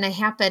what's going to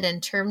happen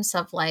in terms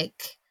of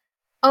like,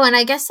 oh, and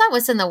I guess that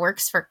was in the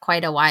works for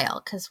quite a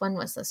while, because when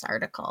was this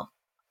article?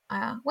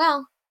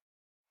 Well,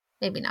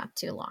 maybe not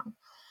too long.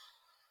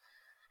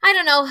 I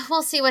don't know.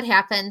 We'll see what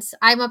happens.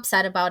 I'm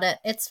upset about it.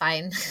 It's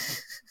fine.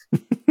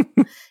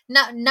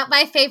 Not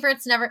my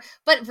favorites never.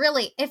 But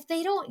really, if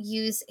they don't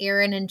use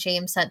Aaron and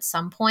James at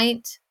some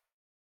point,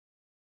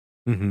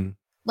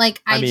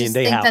 like I just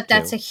think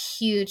that's a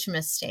huge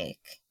mistake,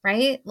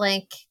 right?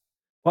 Like,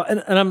 well,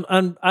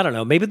 and I don't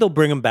know. Maybe they'll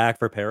bring them back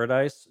for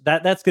Paradise.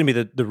 That's going to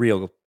be the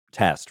real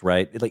test,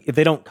 right? Like, if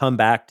they don't come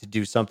back to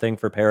do something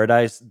for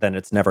Paradise, then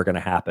it's never going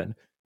to happen,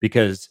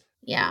 because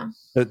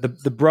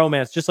the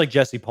bromance, just like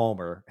Jesse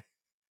Palmer,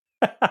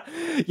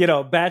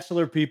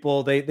 Bachelor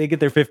people, they get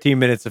their 15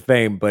 minutes of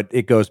fame, but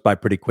it goes by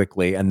pretty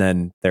quickly, and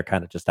then they're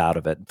kind of just out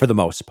of it for the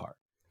most part.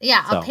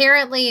 Yeah, so.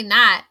 Apparently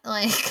not.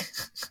 Like,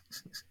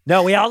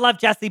 no, we all love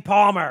Jesse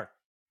Palmer.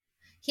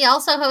 He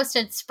also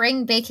hosted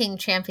Spring Baking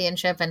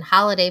Championship and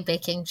Holiday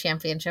Baking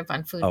Championship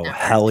on Food Network. Oh,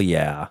 hell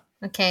yeah.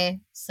 Okay,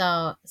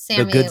 so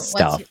Sammy,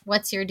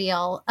 what's your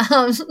deal?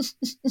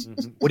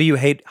 What do you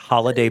hate?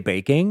 Holiday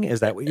baking? Is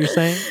that what you're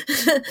saying?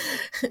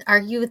 Are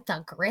you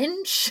the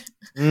Grinch?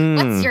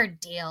 What's your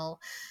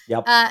deal?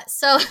 Yep.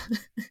 So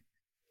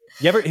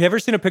you ever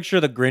seen a picture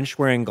of the Grinch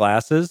wearing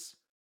glasses?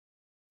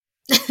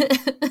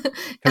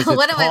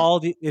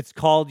 It's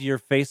called your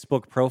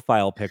Facebook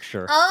profile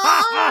picture.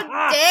 Oh,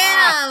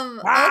 damn.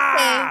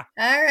 Okay.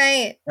 All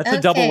right. That's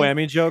a double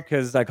whammy joke,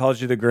 because I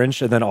called you the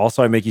Grinch, and then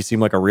also I make you seem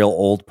like a real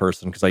old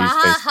person because I use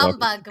Facebook.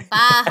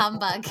 Bah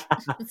humbug.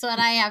 That's what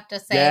I have to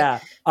say. Yeah.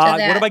 What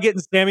am I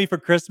getting Sammy for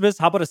Christmas?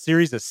 How about a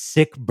series of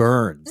sick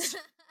burns?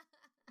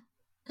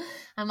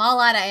 I'm all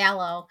out of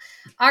aloe.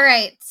 All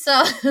right.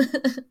 So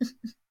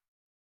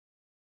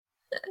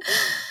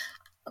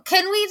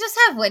can we just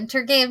have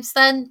winter games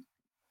then?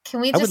 I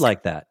would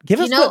like that. Give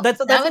us that's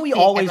what we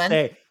always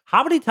say.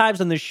 How many times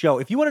on this show,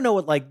 if you want to know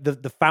what like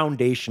the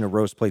foundation of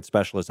Roast Plate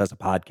Specialist as a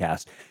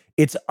podcast,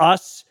 it's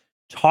us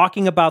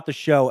talking about the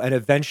show and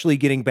eventually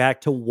getting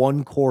back to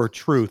one core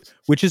truth,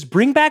 which is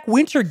bring back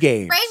winter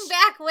games. Bring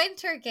back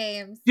winter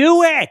games.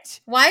 Do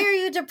it. Why are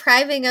you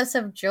depriving us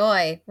of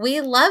joy? We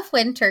love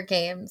winter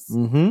games.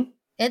 Mm-hmm.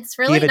 It's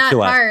really not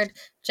hard.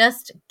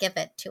 Just give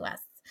it to us.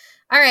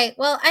 All right.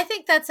 Well, I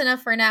think that's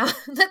enough for now.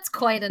 That's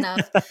quite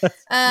enough.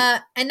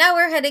 And now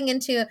we're heading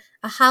into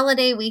a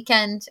holiday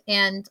weekend.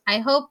 And I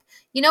hope,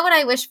 what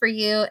I wish for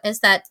you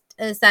is that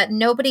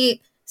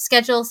nobody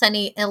schedules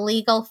any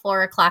illegal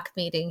 4:00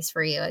 meetings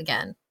for you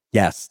again.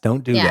 Yes.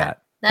 Don't do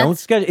that. Don't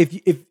schedule.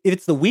 If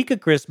it's the week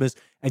of Christmas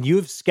and you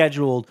have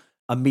scheduled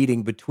a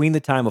meeting between the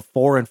time of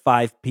 4 and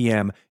 5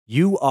 p.m.,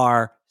 you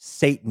are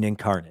Satan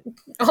incarnate.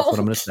 That's what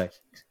I'm going to say.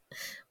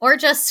 Or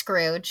just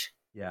Scrooge.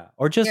 Yeah,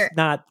 or just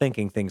not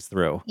thinking things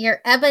through.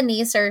 You're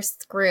Ebenezer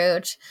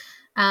Scrooge.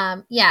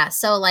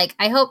 So like,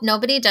 I hope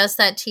nobody does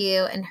that to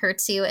you and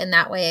hurts you in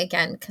that way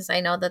again, because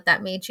I know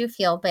that made you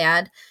feel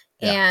bad.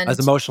 Yeah, and I was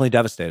emotionally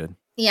devastated.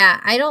 Yeah,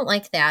 I don't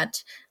like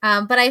that.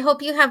 But I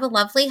hope you have a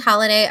lovely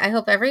holiday. I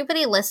hope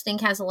everybody listening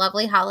has a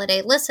lovely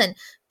holiday. Listen,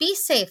 be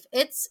safe.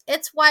 It's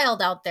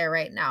wild out there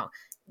right now.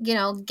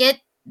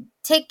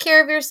 Take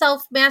care of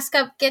yourself, mask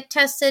up, get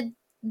tested,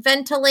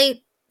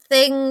 ventilate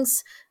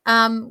things.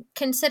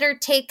 Consider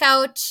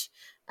takeout.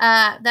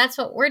 That's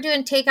what we're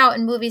doing. Takeout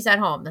and movies at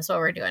home. That's what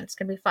we're doing. It's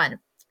going to be fun.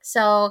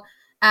 So,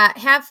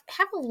 have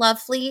a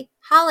lovely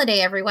holiday,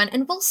 everyone.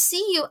 And we'll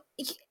see you.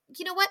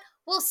 You know what?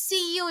 We'll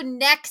see you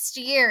next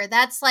year.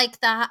 That's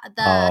like the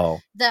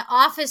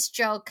office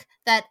joke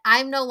that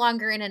I'm no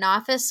longer in an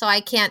office, so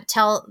I can't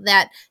tell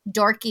that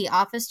dorky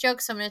office joke.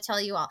 So I'm going to tell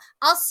you all.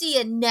 I'll see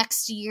you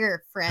next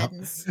year,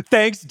 friends.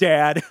 Thanks,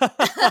 Dad. All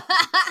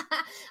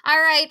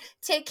right.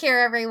 Take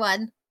care,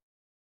 everyone.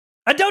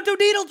 And don't do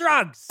needle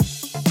drugs.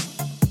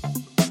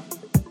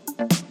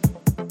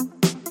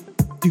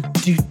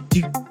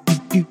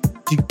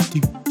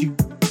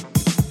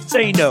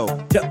 Say no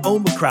to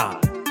Omicron.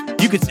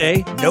 You could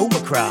say no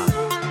Omicron.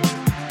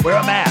 Wear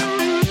a mask.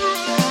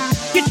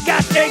 Get your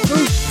goddamn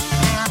boots.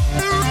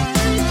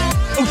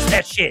 Boost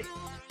that shit.